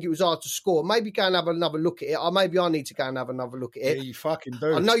didn't think it was hard to score, maybe go and have another look at it. Or maybe I need to go and have another look at it. Yeah, you fucking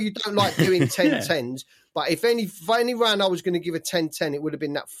do. I know you don't like doing 10-10s, but for any round I was going to give a 10-10, it would have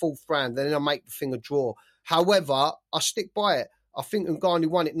been that 4th round. And then I'll make the thing a draw. However, I stick by it. I think Ngannou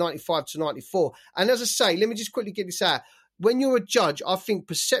won it 95-94. And as I say, let me just quickly get this out. When you're a judge, I think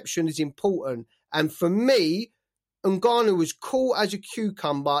perception is important. And for me, Ngannou was cool as a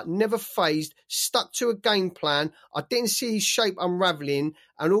cucumber, never phased, stuck to a game plan. I didn't see his shape unravelling,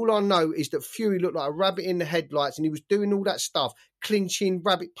 and all I know is that Fury looked like a rabbit in the headlights, and he was doing all that stuff, clinching,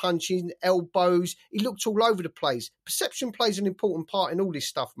 rabbit punching, elbows. He looked all over the place. Perception plays an important part in all this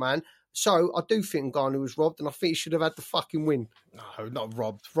stuff, man. So I do think Ngannou was robbed, and I think he should have had the fucking win. No, not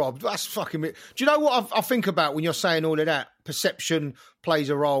robbed. Robbed. That's fucking... Do you know what I think about when you're saying all of that? Perception plays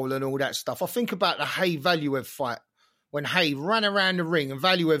a role and all that stuff. I think about the Hay-Valuev fight, when Hay ran around the ring and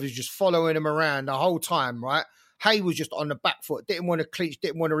Valuev was just following him around the whole time, right? Hay was just on the back foot, didn't want to clinch,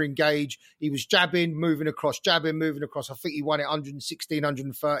 didn't want to engage. He was jabbing, moving across. I think he won it 116,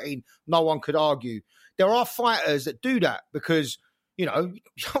 113. No one could argue. There are fighters that do that because, you know,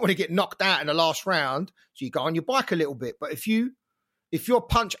 you don't want to get knocked out in the last round, so you go on your bike a little bit. But if your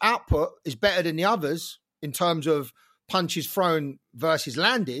punch output is better than the others in terms of punches thrown versus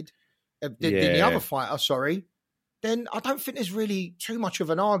landed than the other fighter, then I don't think there's really too much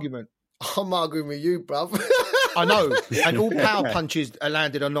of an argument. I'm arguing with you, bruv. I know. And all power punches are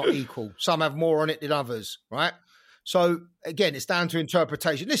landed are not equal. Some have more on it than others, right? So, again, it's down to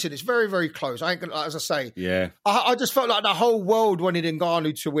interpretation. Listen, it's very, very close. I ain't gonna, as I say, I just felt like the whole world wanted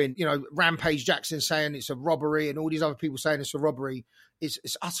Ngannou to win. You know, Rampage Jackson saying it's a robbery and all these other people saying it's a robbery. It's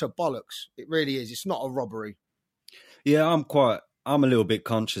utter bollocks. It really is. It's not a robbery. Yeah, I'm a little bit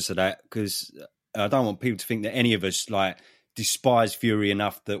conscious of that because I don't want people to think that any of us despise Fury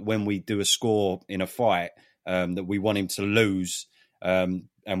enough that when we do a score in a fight, that we want him to lose,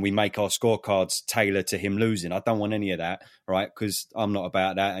 and we make our scorecards tailor to him losing. I don't want any of that, right? Because I'm not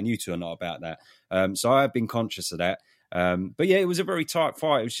about that, and you two are not about that. So I have been conscious of that. But yeah, it was a very tight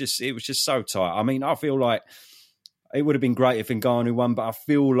fight. It was just so tight. I mean, I feel like It would have been great if Ngannou won, but I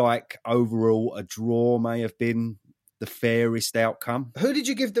feel like overall a draw may have been the fairest outcome. Who did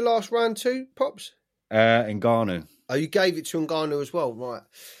you give the last round to, Pops? Ngannou. Oh, you gave it to Ngannou as well, right?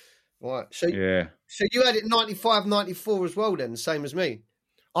 Right. So you had it 95-94 as well then, same as me.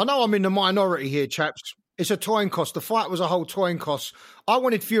 I know I'm in the minority here, chaps. It's a toying cost. The fight was a whole toying cost. I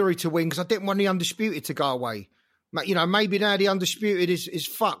wanted Fury to win because I didn't want the Undisputed to go away. You know, maybe now the Undisputed is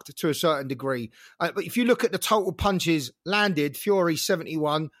fucked to a certain degree. But if you look at the total punches landed, Fury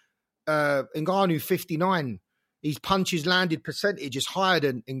 71, Ngannou 59. His punches landed percentage is higher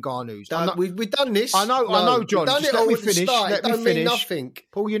than Ngannou's. We've done this. I know, John. Just let me finish. Let me finish. Nothing.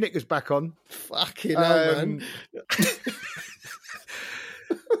 Pull your knickers back on. Fucking hell, man.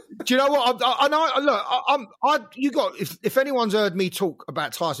 Do you know what? I know. Look, if anyone's heard me talk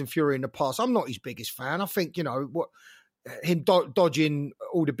about Tyson Fury in the past, I'm not his biggest fan. I think, you know, him dodging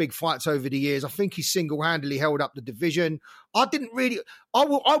all the big fights over the years, I think he single-handedly held up the division. I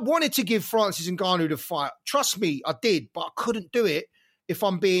wanted to give Francis Ngannou the fight. Trust me, I did, but I couldn't do it if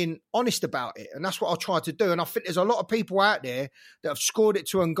I'm being honest about it. And that's what I tried to do. And I think there's a lot of people out there that have scored it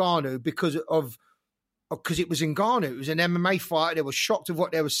to Ngannou because it was Ngannou. It was an MMA fight. They were shocked of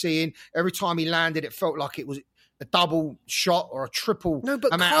what they were seeing. Every time he landed, it felt like it was a double shot or a triple amount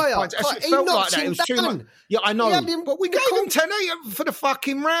of points. It felt like that. It was too much. Yeah, I know. But we gave him 10-8 for the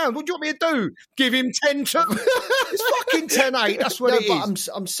fucking round. What do you want me to do? Give him 10-2? It's fucking 10-8. That's what it is.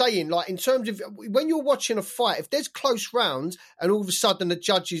 I'm saying, like, in terms of when you're watching a fight, if there's close rounds and all of a sudden the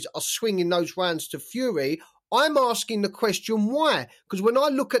judges are swinging those rounds to Fury, I'm asking the question why. Because when I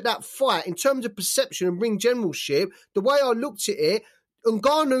look at that fight, in terms of perception and ring generalship, the way I looked at it,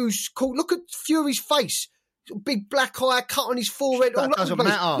 Ngannou's cool. Look at Fury's face. Big black eye, cut on his forehead. That doesn't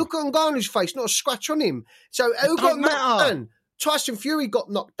matter. Look at Ngannou's face, not a scratch on him. So who got knocked down? Tyson Fury got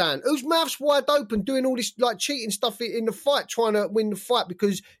knocked down. Whose mouth's wide open doing all this like cheating stuff in the fight, trying to win the fight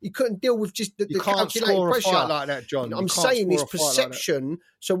because he couldn't deal with just the calculated pressure. A fight like that, John. I'm saying this perception. Like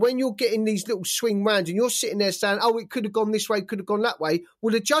so when you're getting these little swing rounds and you're sitting there saying, "Oh, it could have gone this way, it could have gone that way,"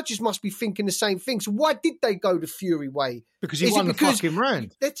 well, the judges must be thinking the same thing. So why did they go the Fury way? Because he won the fucking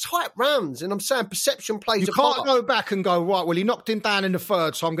round. They're tight rounds, and I'm saying perception plays a part. You can't go back and go, right, well, he knocked him down in the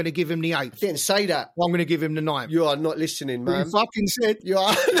third, so I'm going to give him the 8th. Didn't say that. Well, I'm going to give him the 9th. You are not listening, man. You fucking said. You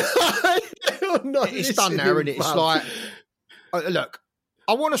are not It's done now, isn't it? It's like, look,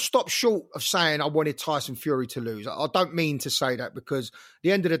 I want to stop short of saying I wanted Tyson Fury to lose. I don't mean to say that because at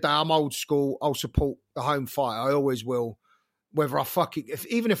the end of the day, I'm old school. I'll support the home fight. I always will. Whether I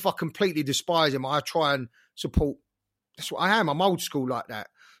even if I completely despise him, I try and support. That's what I am. I'm old school like that.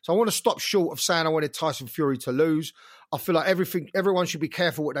 So I want to stop short of saying I wanted Tyson Fury to lose. I feel like everyone should be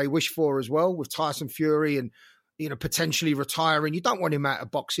careful what they wish for as well with Tyson Fury and, you know, potentially retiring. You don't want him out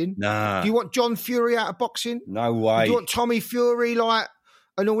of boxing. Nah. Do you want John Fury out of boxing? No way. Do you want Tommy Fury and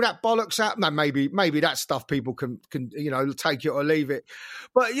all that bollocks out? No, maybe that stuff people can you know, take it or leave it.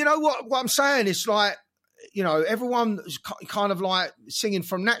 But you know what I'm saying? It's like, you know, everyone is kind of like singing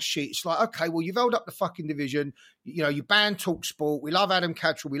from that sheet. It's like, okay, well, you've held up the fucking division. You know, you banned Talk Sport. We love Adam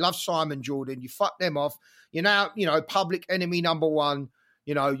Cattrall. We love Simon Jordan. You fucked them off. You're now, you know, public enemy number one.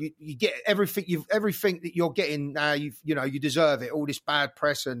 You know, you get everything that you're getting now. You deserve it. All this bad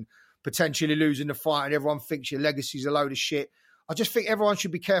press and potentially losing the fight, and everyone thinks your legacy's a load of shit. I just think everyone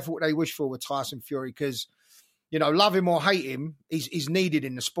should be careful what they wish for with Tyson Fury because, you know, love him or hate him, he's needed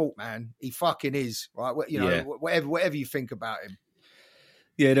in the sport, man. He fucking is, right? You know, whatever you think about him.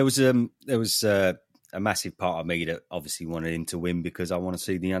 Yeah, there was a massive part of me that obviously wanted him to win because I want to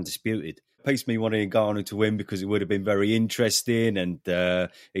see the Undisputed. Piece me wanting Ngannou to win because it would have been very interesting and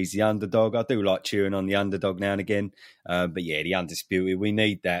he's the underdog. I do like cheering on the underdog now and again. But yeah, the Undisputed, we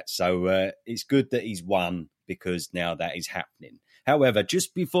need that. So it's good that he's won because now that is happening. However,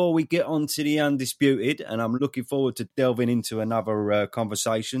 just before we get on to the Undisputed, and I'm looking forward to delving into another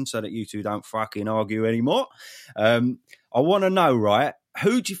conversation so that you two don't fucking argue anymore, I want to know, right,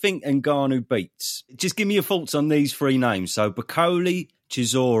 who do you think Ngannou beats? Just give me your thoughts on these 3 names. So, Bakole,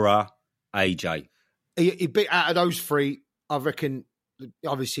 Chisora, AJ. He beat out of those 3, I reckon,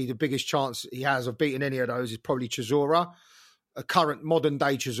 obviously the biggest chance he has of beating any of those is probably Chisora, a current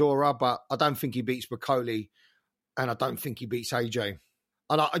modern-day Chisora, but I don't think he beats Bakole. And I don't think he beats AJ.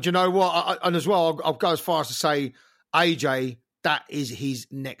 And do you know what? And as well, I'll go as far as to say, AJ, that is his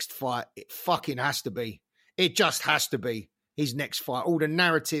next fight. It fucking has to be. It just has to be his next fight. All the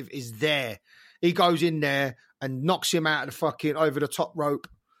narrative is there. He goes in there and knocks him out of the fucking over the top rope,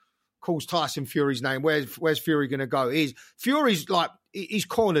 calls Tyson Fury's name. Where's Fury going to go? Fury's like, he's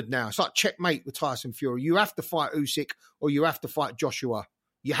cornered now. It's like checkmate with Tyson Fury. You have to fight Usyk or you have to fight Joshua.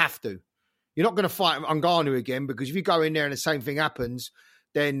 You have to. You're not going to fight Ngannou again, because if you go in there and the same thing happens,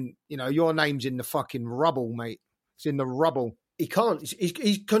 then, you know, your name's in the fucking rubble, mate. It's in the rubble. He can't.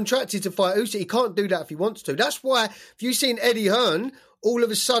 He's contracted to fight Usyk. He can't do that if he wants to. That's why, if you've seen Eddie Hearn, all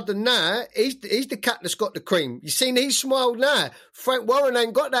of a sudden now, he's the cat that's got the cream. You've seen he smiled now. Frank Warren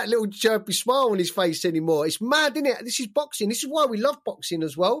ain't got that little chirpy smile on his face anymore. It's mad, isn't it? This is boxing. This is why we love boxing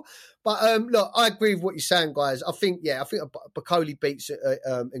as well. But look, I agree with what you're saying, guys. I think Bakole beats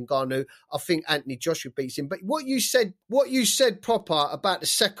Ngannou. I think Anthony Joshua beats him. But what you said proper about the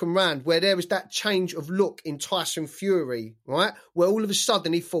second round, where there was that change of look in Tyson Fury, right? Where all of a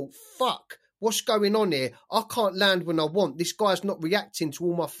sudden he thought, fuck, what's going on here? I can't land when I want. This guy's not reacting to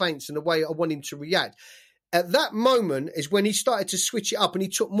all my feints in the way I want him to react. At that moment is when he started to switch it up, and he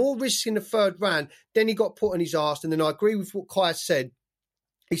took more risks in the third round. Then he got put on his arse. And then I agree with what Kai said.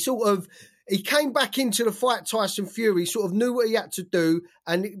 He came back into the fight, Tyson Fury, sort of knew what he had to do,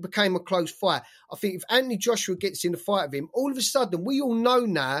 and it became a close fight. I think if Anthony Joshua gets in the fight with him, all of a sudden, we all know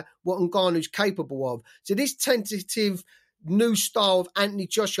now what Ngannou's capable of. So this tentative new style of Anthony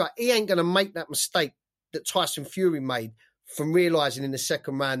Joshua, he ain't going to make that mistake that Tyson Fury made from realising in the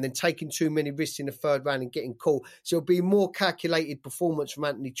second round, then taking too many risks in the third round and getting caught. So it'll be a more calculated performance from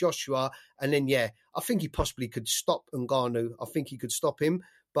Anthony Joshua. And then, I think he possibly could stop Ngannou. I think he could stop him.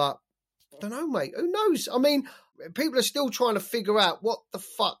 But I don't know, mate. Who knows? I mean, people are still trying to figure out what the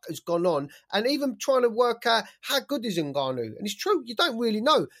fuck has gone on, and even trying to work out how good is Ngannou. And it's true, you don't really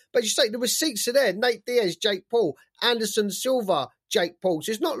know. But you say the receipts are there. Nate Diaz, Jake Paul, Anderson Silva, Jake Paul.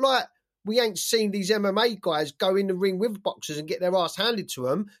 So it's not like we ain't seen these MMA guys go in the ring with boxers and get their ass handed to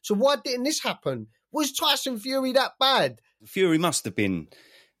them. So why didn't this happen? Was Tyson Fury that bad? Fury must have been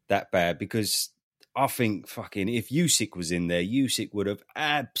that bad, because I think fucking if Usyk was in there, Usyk would have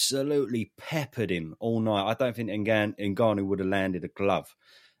absolutely peppered him all night. I don't think Ngannou would have landed a glove.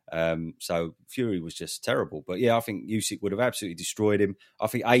 So Fury was just terrible. But yeah, I think Usyk would have absolutely destroyed him. I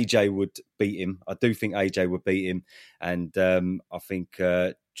think AJ would beat him. I do think AJ would beat him. And I think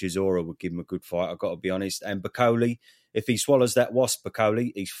Chisora would give him a good fight, I've got to be honest. And Bakole, if he swallows that wasp,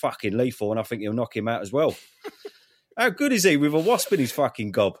 Bakole, he's fucking lethal, and I think he'll knock him out as well. How good is he with a wasp in his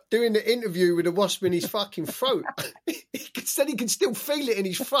fucking gob? Doing the interview with a wasp in his fucking throat. He said he can still feel it in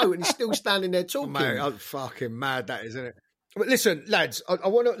his throat, and he's still standing there talking. Mate, I'm fucking mad, that is, isn't it? But listen, lads, I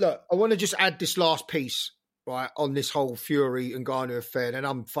want to just add this last piece, right, on this whole Fury and Ngannou affair, and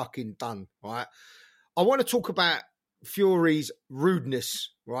I'm fucking done, right? I want to talk about Fury's rudeness,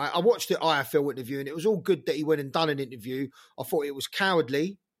 right? I watched the IFL interview, and it was all good that he went and done an interview. I thought it was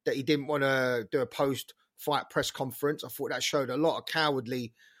cowardly that he didn't want to do a post-fight press conference. I thought that showed a lot of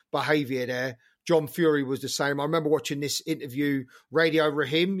cowardly behaviour there. John Fury was the same. I remember watching this interview, Radio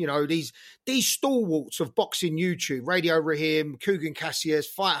Rahim, you know, these stalwarts of boxing YouTube, Radio Rahim, Kugan Cassius,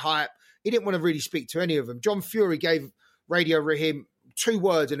 Fight Hype. He didn't want to really speak to any of them. John Fury gave Radio Rahim 2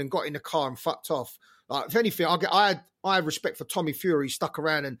 words and then got in the car and fucked off. If anything, I had respect for Tommy Fury. He stuck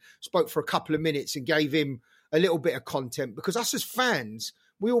around and spoke for a couple of minutes and gave him a little bit of content, because us as fans,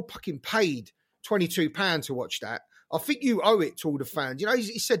 we all fucking paid £22 to watch that. I think you owe it to all the fans. You know,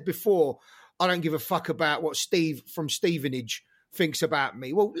 he said before, I don't give a fuck about what Steve from Stevenage thinks about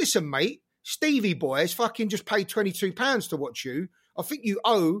me. Well, listen, mate, Stevie boy has fucking just paid £22 to watch you. I think you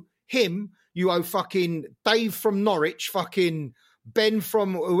owe him, you owe fucking Dave from Norwich, fucking Ben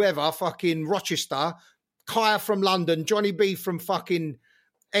from whoever, fucking Rochester, Kaya from London, Johnny B from fucking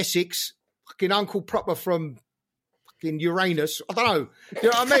Essex, fucking Uncle Proper from fucking Uranus. I don't know. You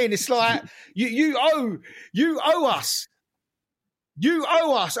know what I mean? It's like you owe us. You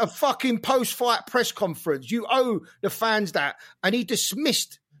owe us a fucking post-fight press conference. You owe the fans that. And he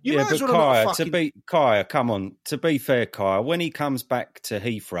dismissed. You yeah, might as but well Kaya, come on. To be fair, Kaya, when he comes back to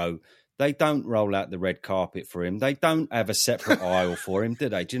Heathrow, they don't roll out the red carpet for him. They don't have a separate aisle for him, do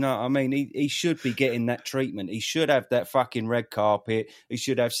they? Do you know what I mean? He should be getting that treatment. He should have that fucking red carpet. He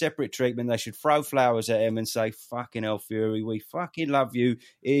should have separate treatment. They should throw flowers at him and say, fucking hell, Fury, we fucking love you.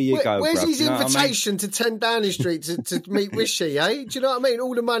 Here you go, Where's bruv. his You know invitation to 10 Downing Street to meet Rishi, eh? Do you know what I mean?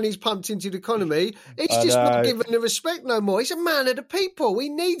 All the money's pumped into the economy. He's just not given the respect no more. He's a man of the people. He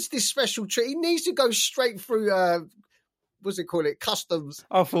needs this special treat. He needs to go straight through... what's it called? Customs.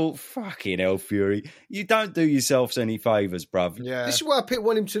 I thought, fucking hell, Fury. You don't do yourselves any favours, bruv. Yeah. This is why I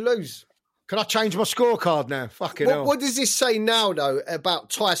want him to lose. Can I change my scorecard now? Fucking hell. What does this say now, though, about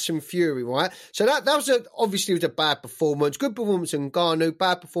Tyson Fury, right? So that was obviously a bad performance. Good performance from Ngannou,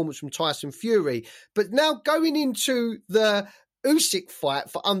 bad performance from Tyson Fury. But now going into the Usyk fight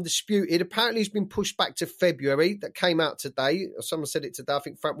for Undisputed, apparently it's been pushed back to February. That came out today. Someone said it today. I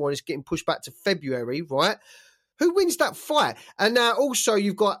think Frank Warren is getting pushed back to February, right? Who wins that fight? And now also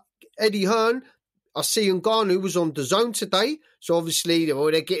you've got Eddie Hearn, I see Ngannou was on DAZN today. So obviously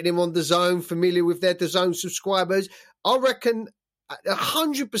they're getting him on DAZN, familiar with their DAZN subscribers. I reckon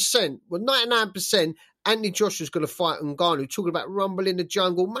 100%, well 99%, Anthony Joshua's going to fight Ngannou. Talking about Rumble in the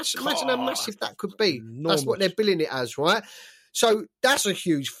Jungle. Imagine how massive that could be. Enormous. That's what they're billing it as, right? So that's a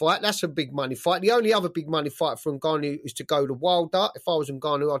huge fight. That's a big money fight. The only other big money fight for Ngannou is to go to Wilder. If I was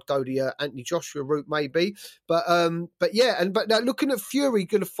Ngannou, I'd go the Anthony Joshua route maybe. But now looking at Fury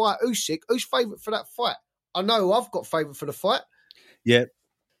going to fight Usyk, who's favourite for that fight? I know I've got favourite for the fight. Yeah.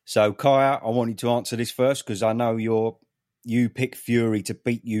 So Kaya, I want you to answer this first because I know you picked Fury to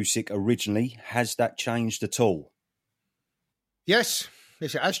beat Usyk originally. Has that changed at all? Yes,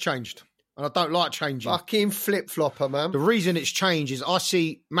 it has changed. And I don't like changing. Fucking flip-flopper, man. The reason it's changed is I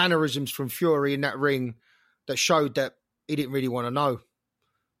see mannerisms from Fury in that ring that showed that he didn't really want to know.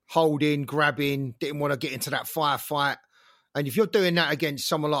 Holding, grabbing, didn't want to get into that firefight. And if you're doing that against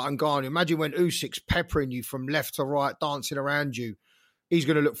someone like Ngannou, imagine when Usyk's peppering you from left to right, dancing around you, he's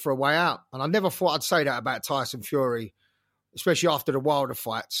going to look for a way out. And I never thought I'd say that about Tyson Fury, especially after the Wilder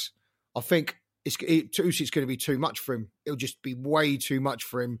fights. I think Usyk's going to be too much for him. It'll just be way too much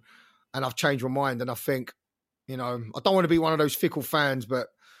for him. And I've changed my mind. And I think, I don't want to be one of those fickle fans, but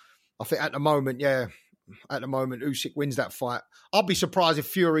I think at the moment, Usyk wins that fight. I'll be surprised if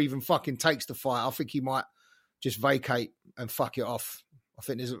Fury even fucking takes the fight. I think he might just vacate and fuck it off. I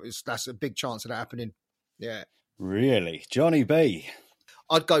think that's a big chance of that happening. Yeah. Really? Johnny B?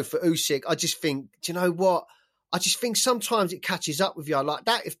 I'd go for Usyk. I just think, do you know what? I just think sometimes it catches up with you like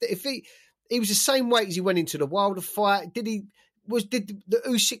that. If he was the same weight as he went into the Wilder fight, did the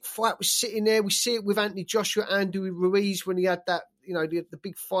Usyk fight was sitting there? We see it with Anthony Joshua, Andy Ruiz when he had that, the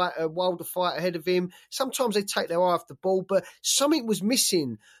big fight, Wilder fight ahead of him. Sometimes they take their eye off the ball, but something was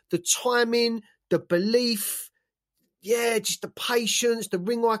missing. The timing, the belief, just the patience, the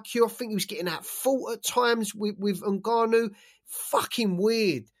ring IQ. I think he was getting out fault at times with Ngannou. Fucking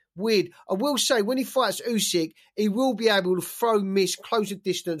weird. I will say, when he fights Usyk, he will be able to throw, miss, close the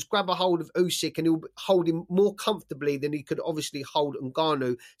distance, grab a hold of Usyk, and he'll hold him more comfortably than he could obviously hold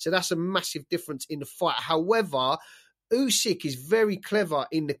Ngannou. So that's a massive difference in the fight. However, Usyk is very clever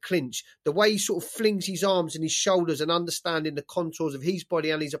in the clinch. The way he sort of flings his arms and his shoulders and understanding the contours of his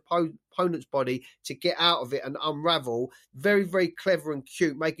body and his opponent's body to get out of it and unravel. Very, very clever and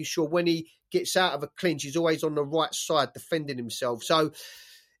cute, making sure when he gets out of a clinch, he's always on the right side defending himself. So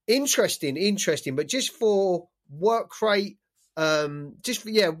interesting. But just for work rate,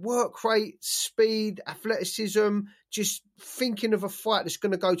 work rate, speed, athleticism, just thinking of a fight that's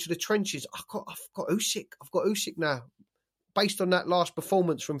going to go to the trenches. I've got Usyk. I've got Usyk now. Based on that last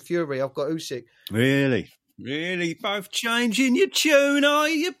performance from Fury, I've got Usyk. Really? Both changing your tune, are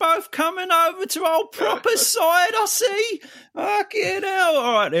you? You're both coming over to old proper side, I see. Fucking hell.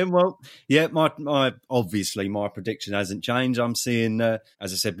 All right then. Well, yeah, my obviously my prediction hasn't changed. I'm seeing, as I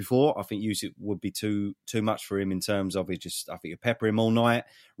said before, I think Usyk would be too much for him in terms of I think you pepper him all night,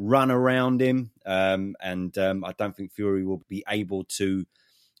 run around him, and I don't think Fury will be able to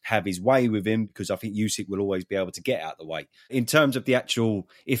have his way with him because I think Usyk will always be able to get out of the way. In terms of the actual,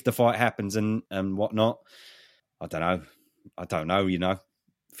 if the fight happens and whatnot, I don't know.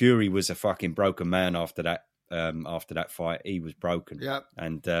 Fury was a fucking broken man after that fight. He was broken. Yeah.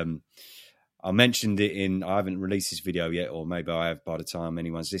 And I mentioned it I haven't released this video yet, or maybe I have by the time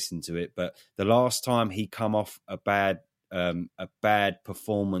anyone's listened to it, but the last time he come off a bad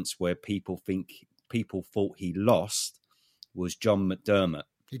performance where people thought he lost was John McDermott.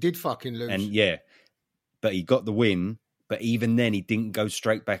 He did fucking lose. And but he got the win. But even then, he didn't go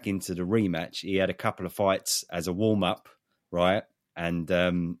straight back into the rematch. He had a couple of fights as a warm-up, right? And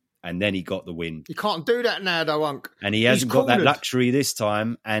then he got the win. You can't do that now, though, Unc. And he hasn't got that luxury this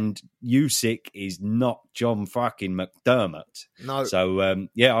time. And Usyk is not John fucking McDermott. No. So,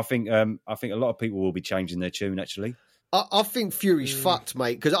 I think a lot of people will be changing their tune, actually. I think Fury's fucked,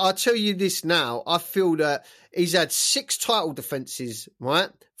 mate, because I'll tell you this now. I feel that he's had 6 title defences, right?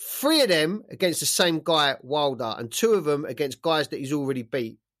 3 of them against the same guy, Wilder, and 2 of them against guys that he's already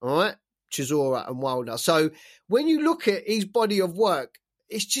beat, all right? Chisora and Wilder. So when you look at his body of work,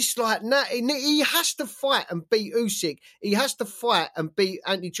 it's just like, he has to fight and beat Usyk. He has to fight and beat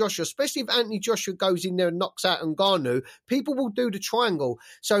Anthony Joshua, especially if Anthony Joshua goes in there and knocks out Ngannou. People will do the triangle.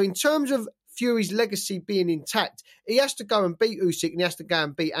 So in terms of Fury's legacy being intact, he has to go and beat Usyk and he has to go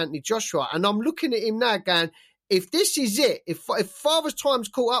and beat Anthony Joshua. And I'm looking at him now going, if this is it, if Father's Time's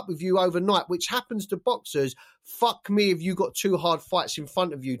caught up with you overnight, which happens to boxers, fuck me if you got 2 hard fights in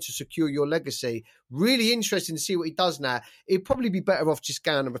front of you to secure your legacy. Really interesting to see what he does now. He'd probably be better off just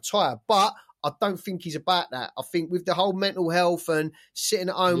going and retire. But I don't think he's about that. I think with the whole mental health and sitting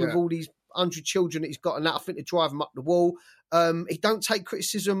at home with all these 100 children that he's got and that, I think to drive him up the wall. He don't take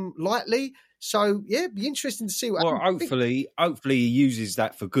criticism lightly. So, yeah, it'd be interesting to see what happens. Hopefully he uses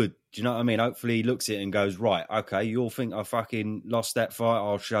that for good. Do you know what I mean? Hopefully he looks at it and goes, right, okay, you'll think I fucking lost that fight,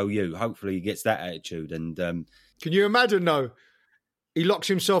 I'll show you. Hopefully he gets that attitude. And can you imagine, though? He locks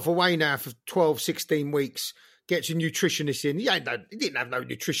himself away now for 12, 16 weeks, gets a nutritionist in. He didn't have no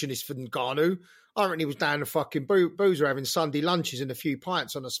nutritionist for Ngannou. I reckon he was down the fucking boozer having Sunday lunches and a few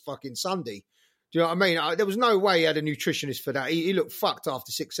pints on a fucking Sunday. Do you know what I mean? There was no way he had a nutritionist for that. He looked fucked after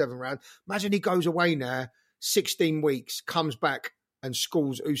 6-7 rounds. Imagine he goes away now, 16 weeks, comes back and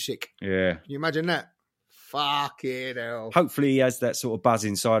schools Usyk. Yeah. Can you imagine that? Fucking hell. Hopefully he has that sort of buzz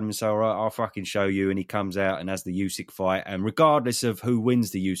inside him and say, all right, I'll fucking show you. And he comes out and has the Usyk fight. And regardless of who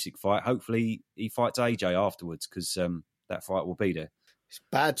wins the Usyk fight, hopefully he fights AJ afterwards because that fight will be there. It's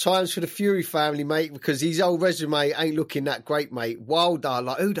bad times for the Fury family, mate, because his old resume ain't looking that great, mate. Wilder,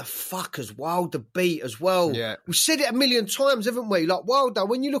 like, who the fuck has Wilder beat as well? Yeah. We've said it a million times, haven't we? Like, Wilder,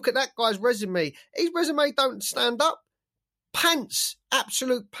 when you look at that guy's resume, his resume don't stand up. Pants,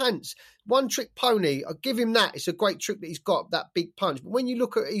 absolute pants. One trick pony, I'll give him that. It's a great trick that he's got, that big punch. But when you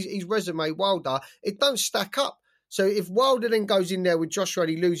look at his resume, Wilder, it don't stack up. So if Wilder then goes in there with Joshua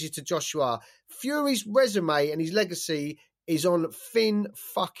and he loses to Joshua, Fury's resume and his legacy is on thin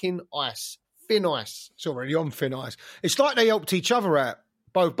fucking ice. Thin ice. It's already on thin ice. It's like they helped each other out,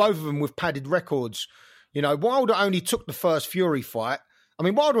 both of them with padded records. You know, Wilder only took the first Fury fight. I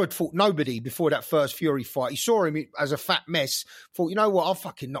mean, Wilder had fought nobody before that first Fury fight. He saw him as a fat mess, thought, you know what, I'll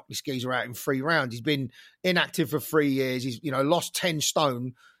fucking knock this geezer out in 3 rounds. He's been inactive for 3 years. He's, lost 10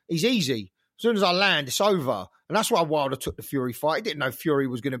 stone. He's easy. As soon as I land, it's over. And that's why Wilder took the Fury fight. He didn't know Fury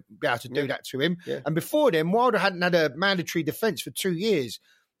was going to be able to do that to him. Yeah. And before then, Wilder hadn't had a mandatory defence for 2 years.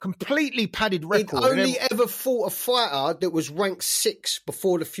 Completely padded record. He'd only ever fought a fighter that was ranked 6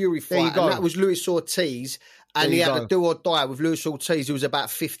 before the Fury fight, and that was Luis Ortiz. And he had to do or die with Luis Ortiz, who was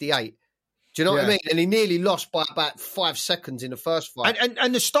about 58. Do you know what I mean? And he nearly lost by about 5 seconds in the first fight.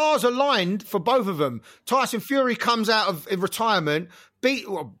 And the stars aligned for both of them. Tyson Fury comes out of retirement,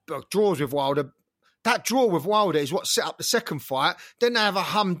 draws with Wilder. That draw with Wilder is what set up the second fight. Then they have a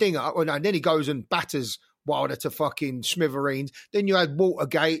humdinger. Then he goes and batters Wilder to fucking smithereens. Then you had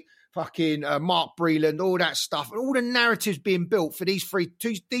Watergate, fucking Mark Breland, all that stuff. And all the narratives being built for these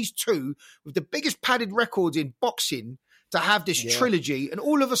two with the biggest padded records in boxing to have this trilogy. And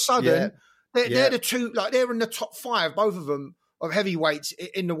all of a sudden, they're the two, like they're in the top 5, both of them, of heavyweights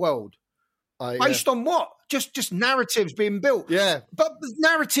in the world. Based on what? Just narratives being built. Yeah. But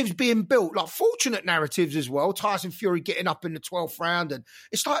narratives being built, like fortunate narratives as well. Tyson Fury getting up in the 12th round. And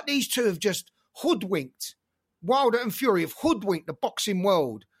it's like these two have just hoodwinked. Wilder and Fury have hoodwinked the boxing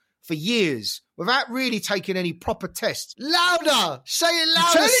world for years without really taking any proper tests. Louder! Say it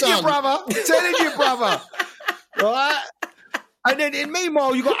louder, son! Telling you, brother. Right? And then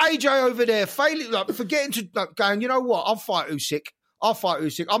meanwhile, you got AJ over there failing, like forgetting to going, you know what? I'll fight Usyk.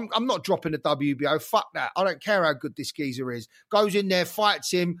 I'm not dropping the WBO. Fuck that. I don't care how good this geezer is. Goes in there,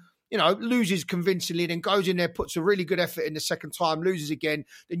 fights him, loses convincingly, then goes in there, puts a really good effort in the second time, loses again.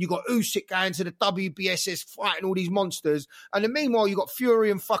 Then you got Usyk going to the WBSS, fighting all these monsters. And then meanwhile, you got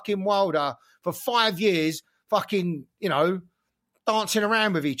Fury and fucking Wilder for 5 years, fucking, dancing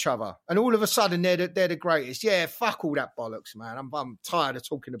around with each other. And all of a sudden, they're the greatest. Yeah, fuck all that bollocks, man. I'm tired of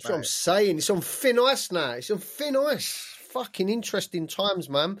talking about it. That's what I'm saying. It's on thin ice now. It's on thin ice. Fucking interesting times,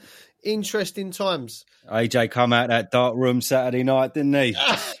 man. Interesting times. AJ come out that dark room Saturday night, didn't he?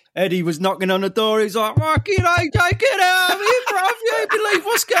 Eddie was knocking on the door. He's like, fucking AJ, get out of here, bro. You don't believe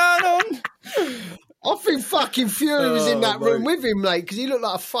what's going on. I think fucking Fury was in that room with him, mate, because he looked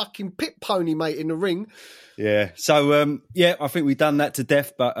like a fucking pit pony, mate, in the ring. Yeah. So, I think we've done that to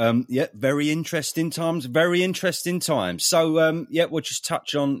death. But, very interesting times. Very interesting times. So, we'll just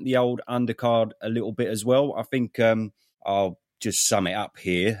touch on the old undercard a little bit as well. I think I'll just sum it up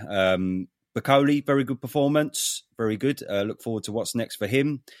here. Bacoli, very good performance. Very good. Look forward to what's next for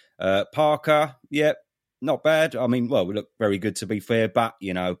him. Parker, not bad. I mean, we look very good to be fair, but,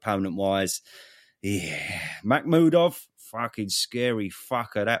 opponent-wise, Makhmudov, fucking scary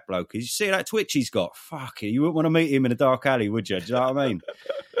fucker, that bloke. You see that twitch he's got? Fuck it. You wouldn't want to meet him in a dark alley, would you? Do you know what I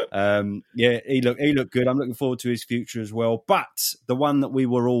mean? He looked good. I'm looking forward to his future as well. But the one that we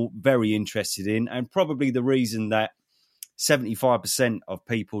were all very interested in, and probably the reason that 75% of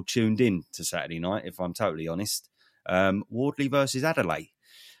people tuned in to Saturday night, if I'm totally honest, Wardley versus Adelaide.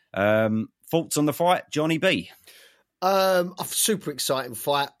 Thoughts on the fight, Johnny B? A super exciting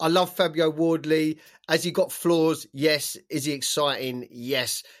fight. I love Fabio Wardley. Has he got flaws? Yes. Is he exciting?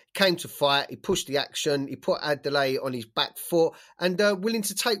 Yes. came to fight, he pushed the action, he put Adelaide on his back foot, and willing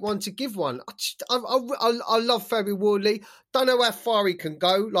to take one to give one. I love Fabio Wardley. Don't know how far he can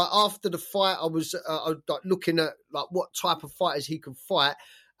go. Like after the fight, I was like looking at like what type of fighters he can fight,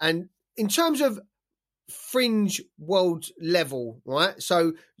 and in terms of fringe world level, right?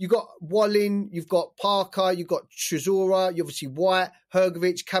 So you got Wallin, you've got Parker, you've got Chisora, you obviously White,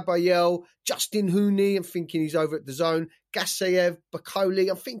 Hrgovic, Caballel, Justin Hooney. I'm thinking he's over at the Zone. Gasayev, Bakoli.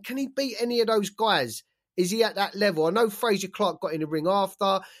 I'm thinking, can he beat any of those guys? Is he at that level? I know Fraser Clark got in the ring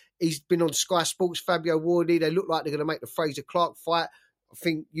after. He's been on Sky Sports, Fabio Wardley. They look like they're going to make the Fraser Clark fight. I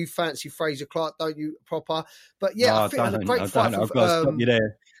think you fancy Fraser Clark, don't you, proper? But yeah, No, I think I had a great fight. I've got to stop you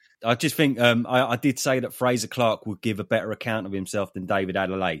there. I just think I did say that Fraser Clark would give a better account of himself than David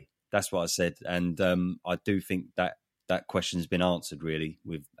Adelaide. That's what I said. And I do think that question's been answered, really,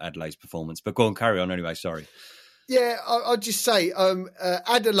 with Adelaide's performance. But go on, carry on anyway, sorry. Yeah, I'll just say,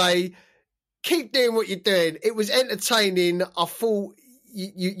 Adelaide, keep doing what you're doing. It was entertaining. I thought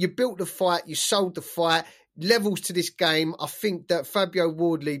you built the fight, you sold the fight. Levels to this game. I think that Fabio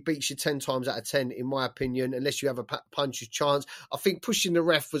Wardley beats you 10 times out of 10, in my opinion, unless you have a puncher's chance. I think pushing the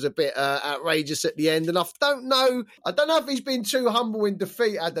ref was a bit outrageous at the end, and I don't know if he's been too humble in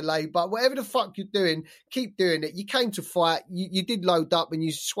defeat, Adelaide, but whatever the fuck you're doing, keep doing it. You came to fight, you did load up and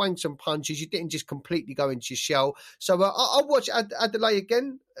you swung some punches, you didn't just completely go into your shell. So I'll watch Adelaide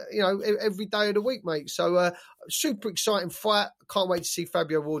again, every day of the week, mate. So super exciting fight. Can't wait to see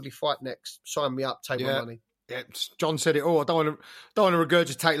Fabio Wardley fight next. Sign me up, take my money. Yeah, John said it all. I don't want to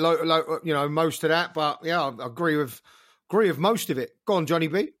regurgitate most of that, but yeah, I agree with most of it. Go on, Johnny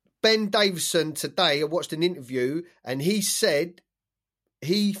B. Ben Davison today, I watched an interview and he said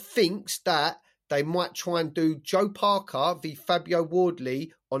he thinks that they might try and do Joe Parker v Fabio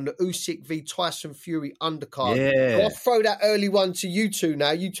Wardley on the Usyk v Tyson Fury undercard. Yeah. So I'll throw that early one to you two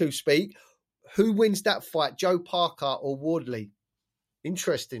now. You two speak. Who wins that fight, Joe Parker or Wardley?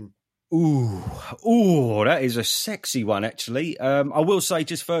 Interesting. Ooh, that is a sexy one, actually. I will say,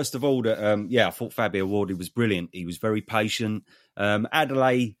 just first of all, that I thought Fabio Wardley was brilliant. He was very patient.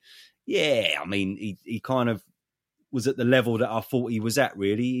 Adelaide, I mean, he kind of was at the level that I thought he was at,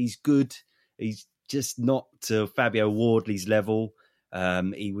 really. He's good. He's just not to Fabio Wardley's level.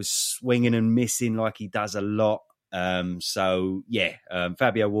 He was swinging and missing like he does a lot. Fabio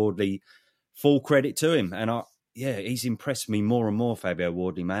Wardley, full credit to him. And he's impressed me more and more, Fabio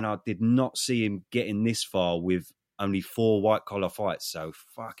Wardley, man. I did not see him getting this far with only 4 white-collar fights, so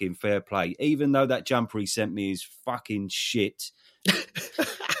fucking fair play. Even though that jumper he sent me is fucking shit.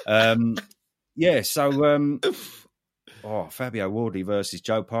 Fabio Wardley versus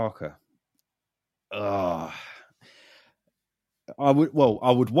Joe Parker. I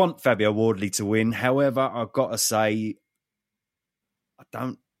would want Fabio Wardley to win. However, I've got to say, I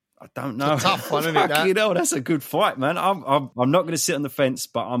don't know. It's a tough one, isn't it? That's a good fight, man. I'm not going to sit on the fence,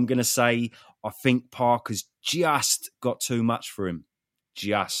 but I'm going to say I think Parker's just got too much for him.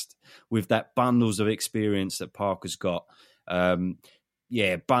 Just with that bundles of experience that Parker's got.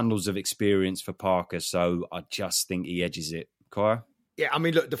 Bundles of experience for Parker. So I just think he edges it. Kaya? Yeah, I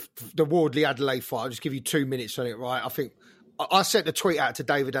mean, look, the Wardley Adelaide fight, I'll just give you 2 minutes on it, right? I think I sent the tweet out to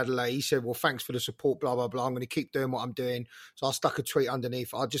David Adelaide. He said, well, thanks for the support, blah, blah, blah. I'm going to keep doing what I'm doing. So I stuck a tweet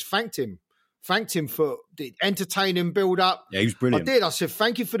underneath. I just thanked him for the entertaining build-up. Yeah, he was brilliant. I did. I said,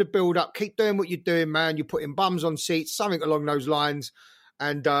 thank you for the build-up. Keep doing what you're doing, man. You're putting bums on seats, something along those lines.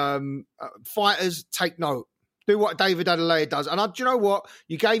 And fighters, take note. Do what David Adelaide does. And do you know what?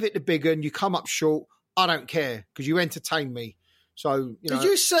 You gave it the big one. You come up short. I don't care because you entertained me. So, did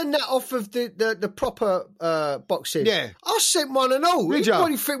you send that off of the proper boxing? Yeah. I sent one and all. Did you you?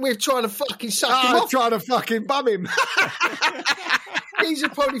 probably think we're trying to fucking suck him off. Trying to fucking bum him. He's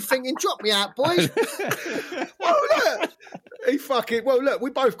probably thinking, drop me out, boys. Look, we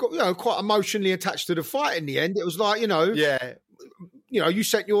both got, quite emotionally attached to the fight in the end. It was like, Yeah. You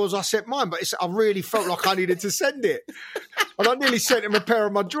sent yours, I sent mine, but I really felt like I needed to send it. And I nearly sent him a pair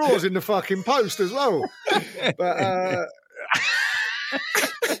of my drawers in the fucking post as well. But,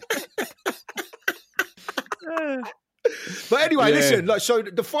 but anyway, listen. So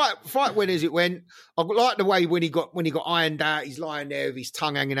the fight went as it went. I like the way when he got ironed out. He's lying there with his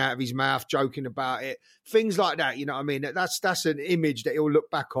tongue hanging out of his mouth, joking about it. Things like that. You know what I mean? That's an image that he'll look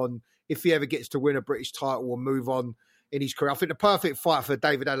back on if he ever gets to win a British title or move on in his career. I think the perfect fight for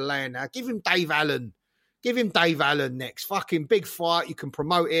David Adelaide now. Give him Dave Allen. Give him Dave Allen next. Fucking big fight. You can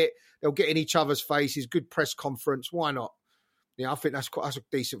promote it. They'll get in each other's faces. Good press conference. Why not? Yeah, I think that's a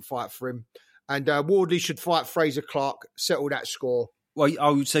decent fight for him. And Wardley should fight Fraser Clark, settle that score.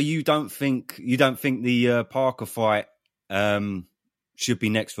 Well, so you don't think the Parker fight should be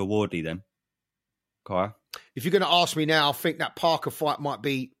next for Wardley then? Kaya? If you're going to ask me now, I think that Parker fight might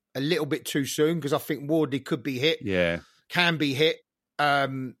be a little bit too soon because I think Wardley could be hit. Yeah. Can be hit.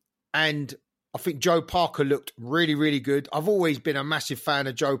 And I think Joe Parker looked really, really good. I've always been a massive fan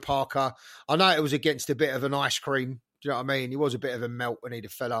of Joe Parker. I know it was against a bit of an ice cream. Do you know what I mean? He was a bit of a melt when he the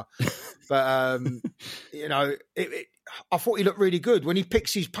fella. But, you know, I thought he looked really good. When he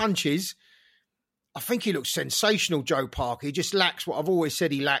picks his punches, I think he looks sensational, Joe Parker. He just lacks what I've always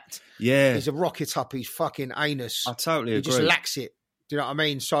said he lacked. Yeah. He's a rocket up his fucking anus. I totally agree. He just lacks it. Do you know what I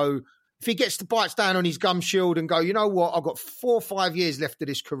mean? So if he gets the bites down on his gum shield and go, you know what? I've got 4 or 5 years left of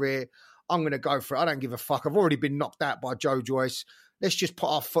this career. I'm going to go for it. I don't give a fuck. I've already been knocked out by Joe Joyce. Let's just put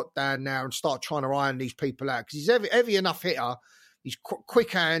our foot down now and start trying to iron these people out. Because he's heavy enough hitter. He's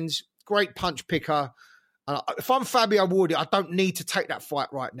quick hands, great punch picker. If I'm Fabio Wardley, I don't need to take that fight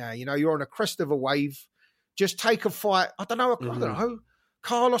right now. You know, you're on a crest of a wave. Just take a fight. I don't know.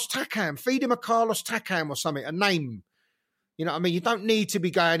 Carlos Takam. Feed him a Carlos Takam or something, a name. You know what I mean? You don't need to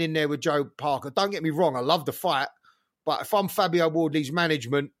be going in there with Joe Parker. Don't get me wrong. I love the fight. But if I'm Fabio Wardley's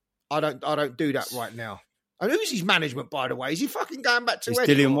management, I don't do that right now. And who's his management, by the way? Is he fucking going back to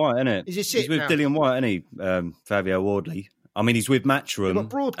Eddie? It's Dillian White, isn't it? He's with now? Dillian White, isn't he? Fabio Wardley. I mean, he's with Matchroom. But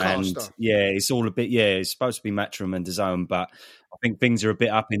broadcaster. And it's all a bit, it's supposed to be Matchroom and DAZN, but I think things are a bit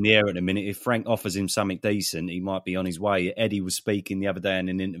up in the air at the minute. If Frank offers him something decent, he might be on his way. Eddie was speaking the other day in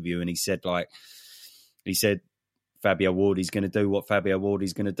an interview and he said Fabio Wardley's going to do what Fabio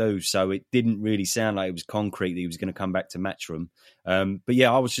Wardley's going to do. So it didn't really sound like it was concrete that he was going to come back to Matchroom. But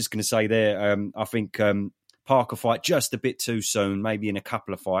yeah, I was just going to say there, I think Parker fight just a bit too soon, maybe in a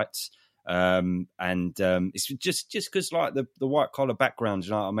couple of fights. It's just because like the white collar background,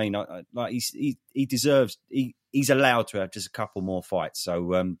 you know what I mean? Like he deserves, he's allowed to have just a couple more fights.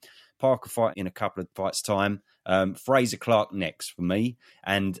 So Parker fight in a couple of fights time. Fraser Clark next for me.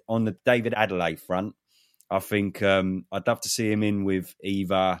 And on the David Adelaide front, I think I'd love to see him in with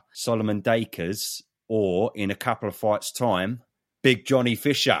either Solomon Dakers or in a couple of fights' time, Big Johnny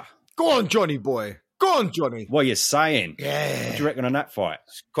Fisher. Go on, Johnny boy. Go on, Johnny. What are you saying? Yeah. What do you reckon on that fight?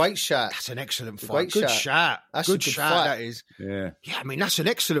 Great shot. That's an excellent fight. Great Good shot. shot. That's good a good shot, fight. that is. Yeah. Yeah, I mean, that's an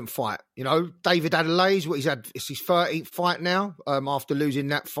excellent fight. You know, David Adelaide's it's his 13th fight now after losing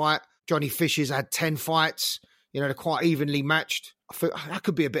that fight. Johnny Fisher's had 10 fights. You know, they're quite evenly matched. I feel that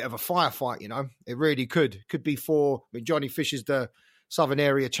could be a bit of a firefight, you know. It really could. Could be Johnny Fisher's the Southern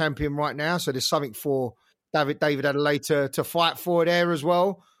Area champion right now, so there's something for David Adelaide to fight for there as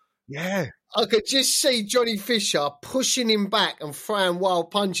well. Yeah. I could just see Johnny Fisher pushing him back and throwing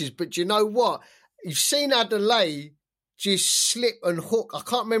wild punches. But you know what? You've seen Adelaide just slip and hook. I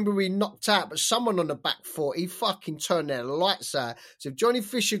can't remember who he knocked out, but someone on the back foot, he fucking turned their lights out. So if Johnny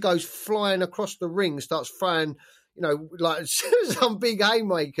Fisher goes flying across the ring and starts throwing, you know, like some big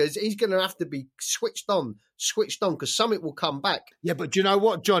haymakers, he's going to have to be switched on, because something will come back. Yeah, but do you know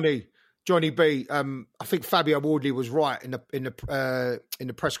what, Johnny B? I think Fabio Wardley was right in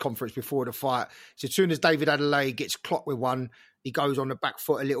the press conference before the fight. So as soon as David Adelaide gets clocked with one, he goes on the back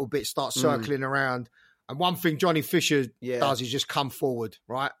foot a little bit, starts circling around. And one thing Johnny Fisher does is just come forward,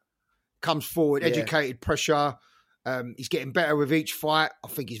 right? Comes forward, educated pressure. He's getting better with each fight. I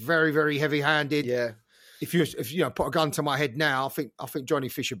think he's very, very heavy-handed. Yeah. If you put a gun to my head now, I think Johnny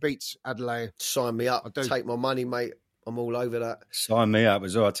Fisher beats Adelaide. Sign me up. Take my money, mate. I'm all over that. Sign me up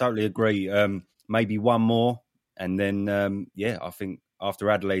as well. I totally agree. Maybe one more. And then, I think after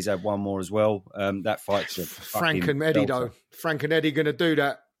Adelaide's had one more as well, that fight's a Frank and Eddie, though. Frank and Eddie going to do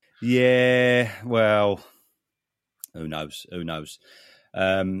that. Yeah, well, who knows?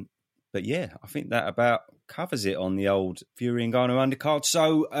 But yeah, I think that about covers it on the old Fury and Ngannou undercard.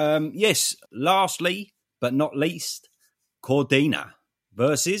 So, yes, lastly, but not least, Cordina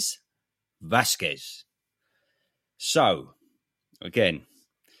versus Vasquez. So, again,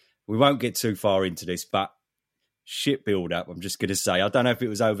 we won't get too far into this, but shit build up, I'm just going to say. I don't know if it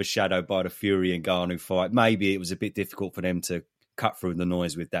was overshadowed by the Fury and Ngannou fight. Maybe it was a bit difficult for them to cut through the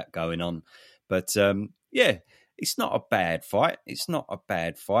noise with that going on. But, it's not a bad fight. It's not a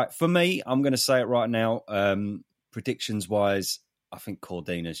bad fight. For me, I'm going to say it right now, predictions-wise, I think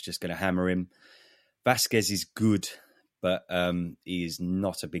Cordina's just going to hammer him. Vasquez is good, but he is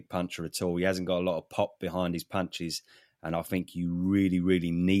not a big puncher at all. He hasn't got a lot of pop behind his punches, and I think you really,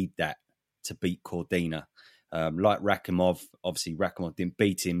 really need that to beat Cordina. Like Rakhimov, obviously Rakhimov didn't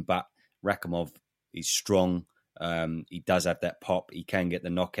beat him, but Rakhimov is strong. He does have that pop. He can get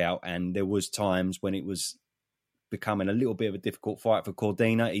the knockout, and there was times when it was becoming a little bit of a difficult fight for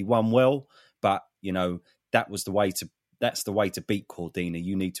Cordina. He won well, but you know that's the way to beat Cordina.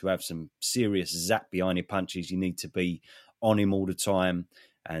 You need to have some serious zap behind your punches. You need to be on him all the time.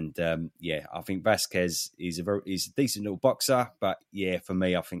 And I think Vasquez is a decent little boxer, but for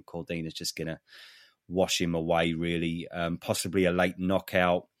me, I think Cordina's just gonna wash him away, really. Possibly a late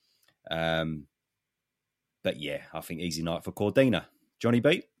knockout. But I think easy night for Cordina. Johnny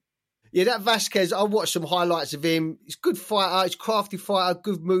B? Yeah, that Vasquez, I watched some highlights of him. He's a good fighter. He's a crafty fighter,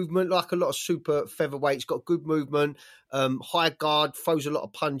 good movement, like a lot of super featherweights. Got good movement, high guard, throws a lot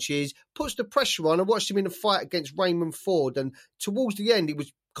of punches, puts the pressure on. I watched him in a fight against Raymond Ford, and towards the end, he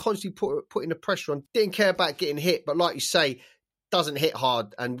was constantly putting the pressure on. Didn't care about getting hit, but like you say, doesn't hit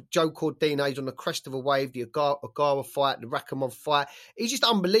hard. And Joe Cordina is on the crest of a wave. The Agawa fight, the Rakhimov fight. He's just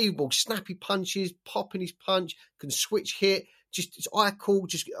unbelievable. Snappy punches, popping his punch, can switch hit. Just it's IQ,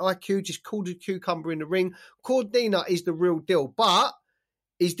 just cool as a cucumber in the ring. Cordina is the real deal. But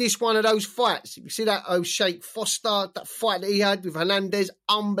is this one of those fights? You see that Sheikh Foster, that fight that he had with Hernandez?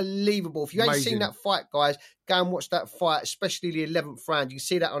 Unbelievable. If you ain't seen that fight, guys, go and watch that fight, especially the 11th round. You can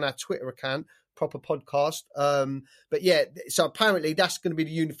see that on our Twitter account, Proper Podcast. But so apparently that's going to be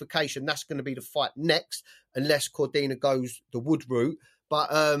the unification. That's going to be the fight next, unless Cordina goes the wood route. But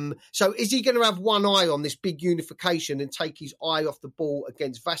so is he going to have one eye on this big unification and take his eye off the ball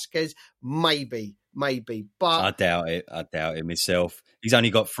against Vasquez? Maybe. But I doubt it myself. He's only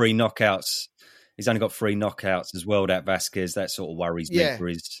got 3 knockouts. He's only got 3 knockouts as well, that Vasquez. That sort of worries me for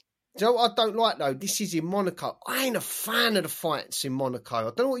his... Do you know what I don't like, though? This is in Monaco. I ain't a fan of the fights in Monaco. I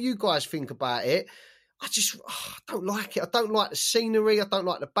don't know what you guys think about it. I don't like it. I don't like the scenery. I don't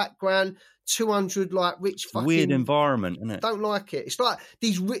like the background. 200 rich fucking... Weird environment, isn't it? Don't like it. It's like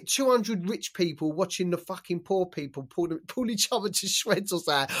these 200 rich people watching the fucking poor people pull each other to shreds or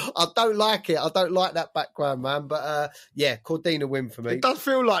something. I don't like it. I don't like that background, man. But Cordina win for me. It does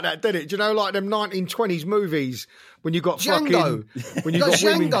feel like that, doesn't it? Do you know, like them 1920s movies when you got Django. Fucking... When you got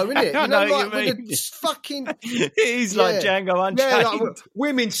Django, women... isn't it? I know like what you with the fucking... It is like Django Unchained. Yeah, like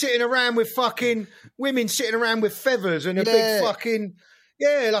women sitting around with feathers and a big fucking...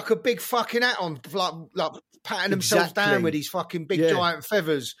 Yeah, like a big fucking hat on, like patting themselves down with these fucking big giant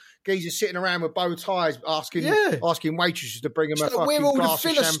feathers. Geezers sitting around with bow ties, asking waitresses to bring them a fucking glass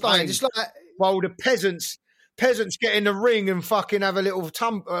of champagne. It's like, while the peasants get in the ring and fucking have a little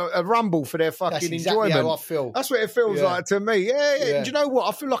a rumble for their fucking enjoyment. How I feel. That's what it feels like to me. Yeah. Do you know what?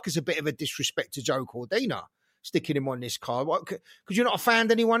 I feel like it's a bit of a disrespect to Joe Cordina sticking him on this card because you're not a fan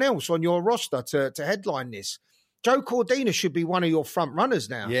of anyone else on your roster to headline this. Joe Cordina should be one of your front runners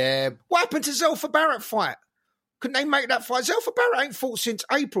now. Yeah. What happened to Zelfa Barrett fight? Couldn't they make that fight? Zelfa Barrett ain't fought since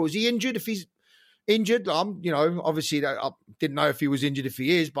April. Is he injured? If he's injured, obviously I didn't know if he was injured, if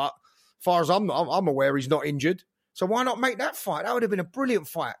he is, but as far as I'm aware, he's not injured. So why not make that fight? That would have been a brilliant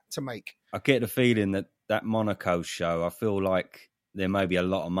fight to make. I get the feeling that Monaco show, I feel like there may be a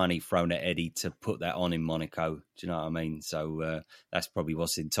lot of money thrown at Eddie to put that on in Monaco. Do you know what I mean? So that's probably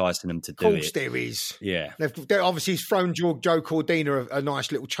what's enticing them to do it. Of course there is. Yeah. They're obviously, he's thrown Joe Cordina a nice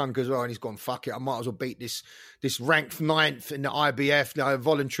little chunk as well, and he's gone, fuck it, I might as well beat this ranked 9th in the IBF,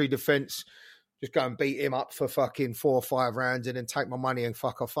 voluntary defence. Just go and beat him up for fucking 4 or 5 rounds and then take my money and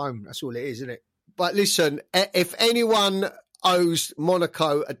fuck off home. That's all it is, isn't it? But listen, if anyone owes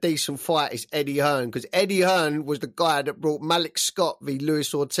Monaco a decent fight, it's Eddie Hearn, because Eddie Hearn was the guy that brought Malik Scott v.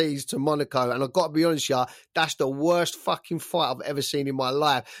 Luis Ortiz to Monaco, and I've got to be honest with you, that's the worst fucking fight I've ever seen in my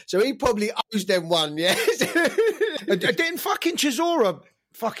life. So he probably owes them one, yeah? Didn't fucking Chisora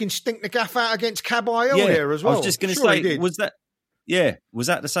fucking stink the gaff out against Caballero here as well? I was just going to say, was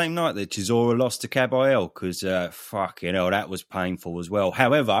that the same night that Chisora lost to Caballero? Because fucking hell, that was painful as well.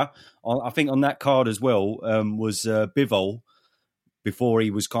 However, I think on that card as well was Bivol, before he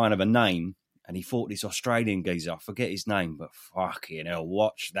was kind of a name, and he fought this Australian geezer. I forget his name, but fucking hell,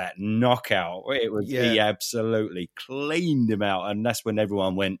 watch that knockout. He absolutely cleaned him out, and that's when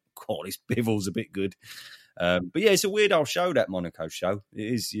everyone went, God, this Bivol's a bit good. But it's a weird old show, that Monaco show.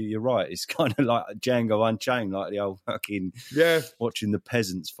 It is, you're right. It's kind of like Django Unchained, like the old fucking watching the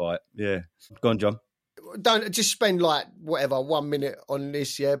peasants fight. Yeah. Go on, John. Don't just spend 1 minute on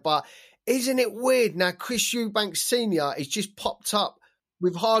this, but isn't it weird now? Chris Eubank Sr. is just popped up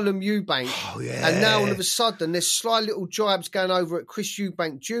with Harlem Eubank. Oh, yeah. And now all of a sudden there's sly little jibes going over at Chris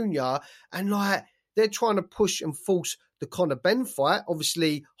Eubank Jr. And they're trying to push and force the Conor Benn fight.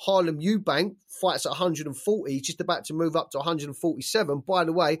 Obviously, Harlem Eubank fights at 140. He's just about to move up to 147. By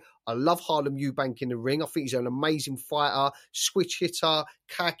the way, I love Harlem Eubank in the ring. I think he's an amazing fighter, switch hitter,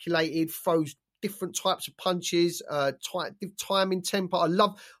 calculated, throws different types of punches, timing, tempo. I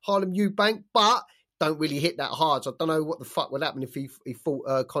love Harlem Eubank, but don't really hit that hard. So I don't know what the fuck would happen if he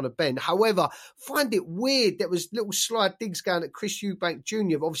fought Conor Benn. However, find it weird. There was little slide digs going at Chris Eubank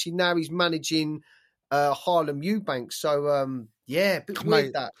Jr. Obviously, now he's managing Harlem Eubank. So, yeah, a bit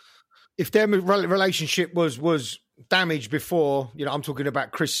weird that. If their relationship was damaged before, I'm talking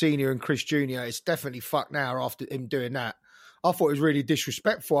about Chris Senior and Chris Junior, it's definitely fucked now after him doing that. I thought it was really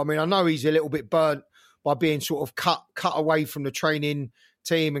disrespectful. I mean, I know he's a little bit burnt by being sort of cut away from the training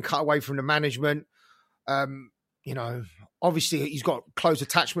team and cut away from the management. Obviously he's got close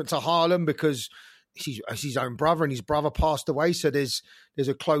attachment to Harlem because he's his own brother and his brother passed away. So there's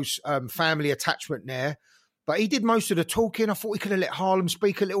a close family attachment there. But he did most of the talking. I thought he could have let Harlem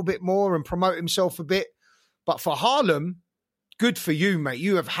speak a little bit more and promote himself a bit. But for Harlem, good for you, mate.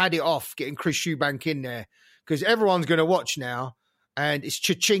 You have had it off getting Chris Eubank in there because everyone's going to watch now and it's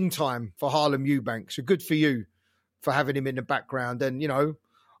cha-ching time for Harlem Eubank. So good for you for having him in the background. And,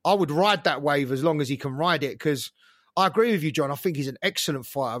 I would ride that wave as long as he can ride it because I agree with you, John. I think he's an excellent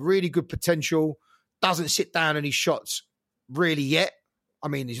fighter, really good potential, doesn't sit down on his shots really yet. I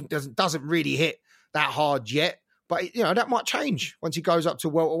mean, he doesn't really hit that hard yet. But, that might change once he goes up to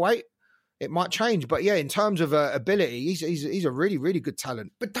welterweight. It might change. But, yeah, in terms of ability, he's a really, really good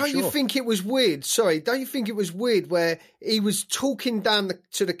talent. But don't you think it was weird? Sorry, don't you think it was weird where he was talking down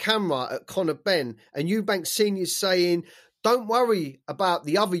to the camera at Conor Benn and Eubank Senior saying, don't worry about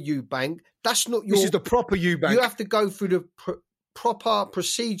the other Eubank. That's not your... This is the proper Eubank. You have to go through the proper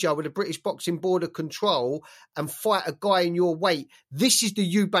procedure with the British Boxing Board of Control and fight a guy in your weight. This is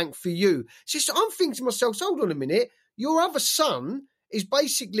the Eubank for you. So I'm thinking to myself, hold on a minute. Your other son is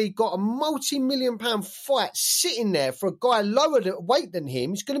basically got a multi-million-pound fight sitting there for a guy lower weight than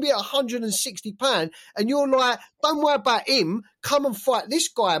him. It's going to be at £160. And you're like, don't worry about him. Come and fight this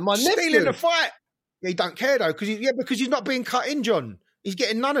guy, my nephew. Stealing the fight. Yeah, he don't care, though, because he's not being cut in, John. He's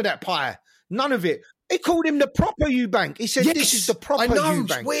getting none of that pie. None of it. He called him the proper Eubank. He said, this is the proper Eubank. I know,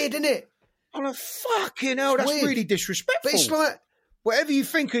 it's weird, isn't it? I'm like, fucking hell, that's weird. Really disrespectful. But it's like... Whatever you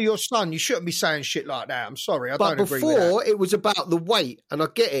think of your son, you shouldn't be saying shit like that. I'm sorry, I don't agree with that. But before, it was about the weight, and I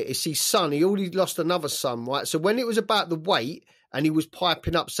get it. It's his son. He already lost another son, right? So when it was about the weight, and he was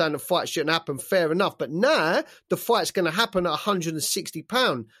piping up saying the fight shouldn't happen, fair enough. But now, the fight's going to happen at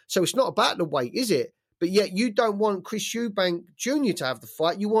 £160. So it's not about the weight, is it? But yet you don't want Chris Eubank Jr. to have the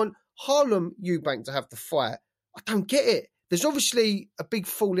fight. You want Harlem Eubank to have the fight. I don't get it. There's obviously a big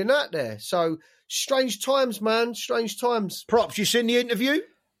falling out there. So... strange times, man. Strange times. Props, you seen the interview?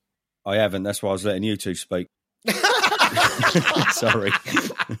 I haven't. That's why I was letting you two speak. Sorry.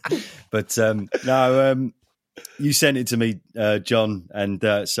 But no, you sent it to me, John, and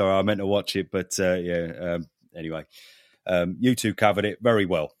sorry, I meant to watch it. But anyway, you two covered it very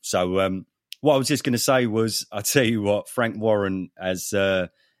well. So what I was just going to say was, I tell you what, Frank Warren has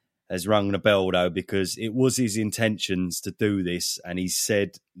rung the bell, though, because it was his intentions to do this. And he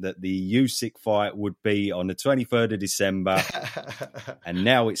said that the Usyk fight would be on the 23rd of December. And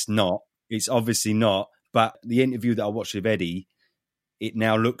now it's not. It's obviously not. But the interview that I watched with Eddie, it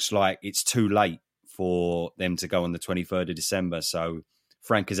now looks like it's too late for them to go on the 23rd of December. So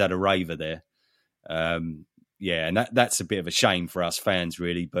Frank has had a raver there. Yeah, and that's a bit of a shame for us fans,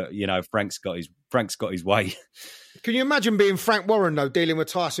 really. But, Frank's got his way. Can you imagine being Frank Warren, though, dealing with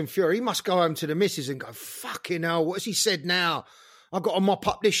Tyson Fury? He must go home to the missus and go, fucking hell, what's he said now? I've got to mop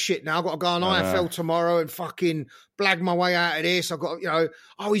up this shit now. I've got to go on IFL tomorrow and fucking blag my way out of this. I've got,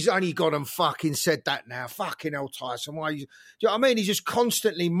 he's only gone and fucking said that now. Fucking hell, Tyson. Why? Do you know what I mean? He's just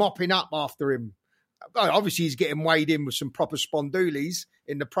constantly mopping up after him. Obviously, he's getting weighed in with some proper spondoolies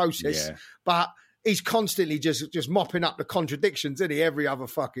in the process, but he's constantly just mopping up the contradictions, isn't he, every other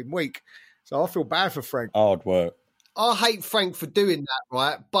fucking week? So I feel bad for Frank. Hard work. I hate Frank for doing that,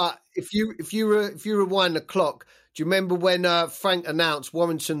 right? But if you rewind the clock, do you remember when Frank announced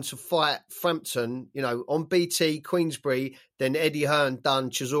Warrington to fight Frampton, on BT, Queensbury, then Eddie Hearn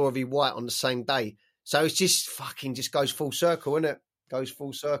done Chisora v. White on the same day? So it's just fucking just goes full circle, isn't it? Goes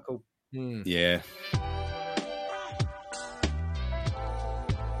full circle. Yeah.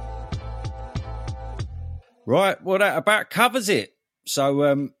 Right, well, that about covers it.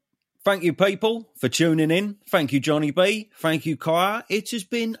 So thank you, people, for tuning in. Thank you, Johnny B. Thank you, Kaya. It has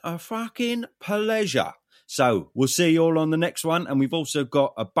been a fucking pleasure. So we'll see you all on the next one. And we've also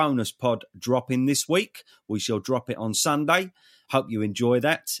got a bonus pod dropping this week. We shall drop it on Sunday. Hope you enjoy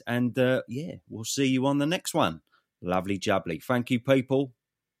that. And we'll see you on the next one. Lovely jubbly. Thank you, people.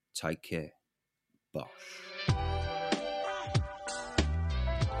 Take care. Bosh.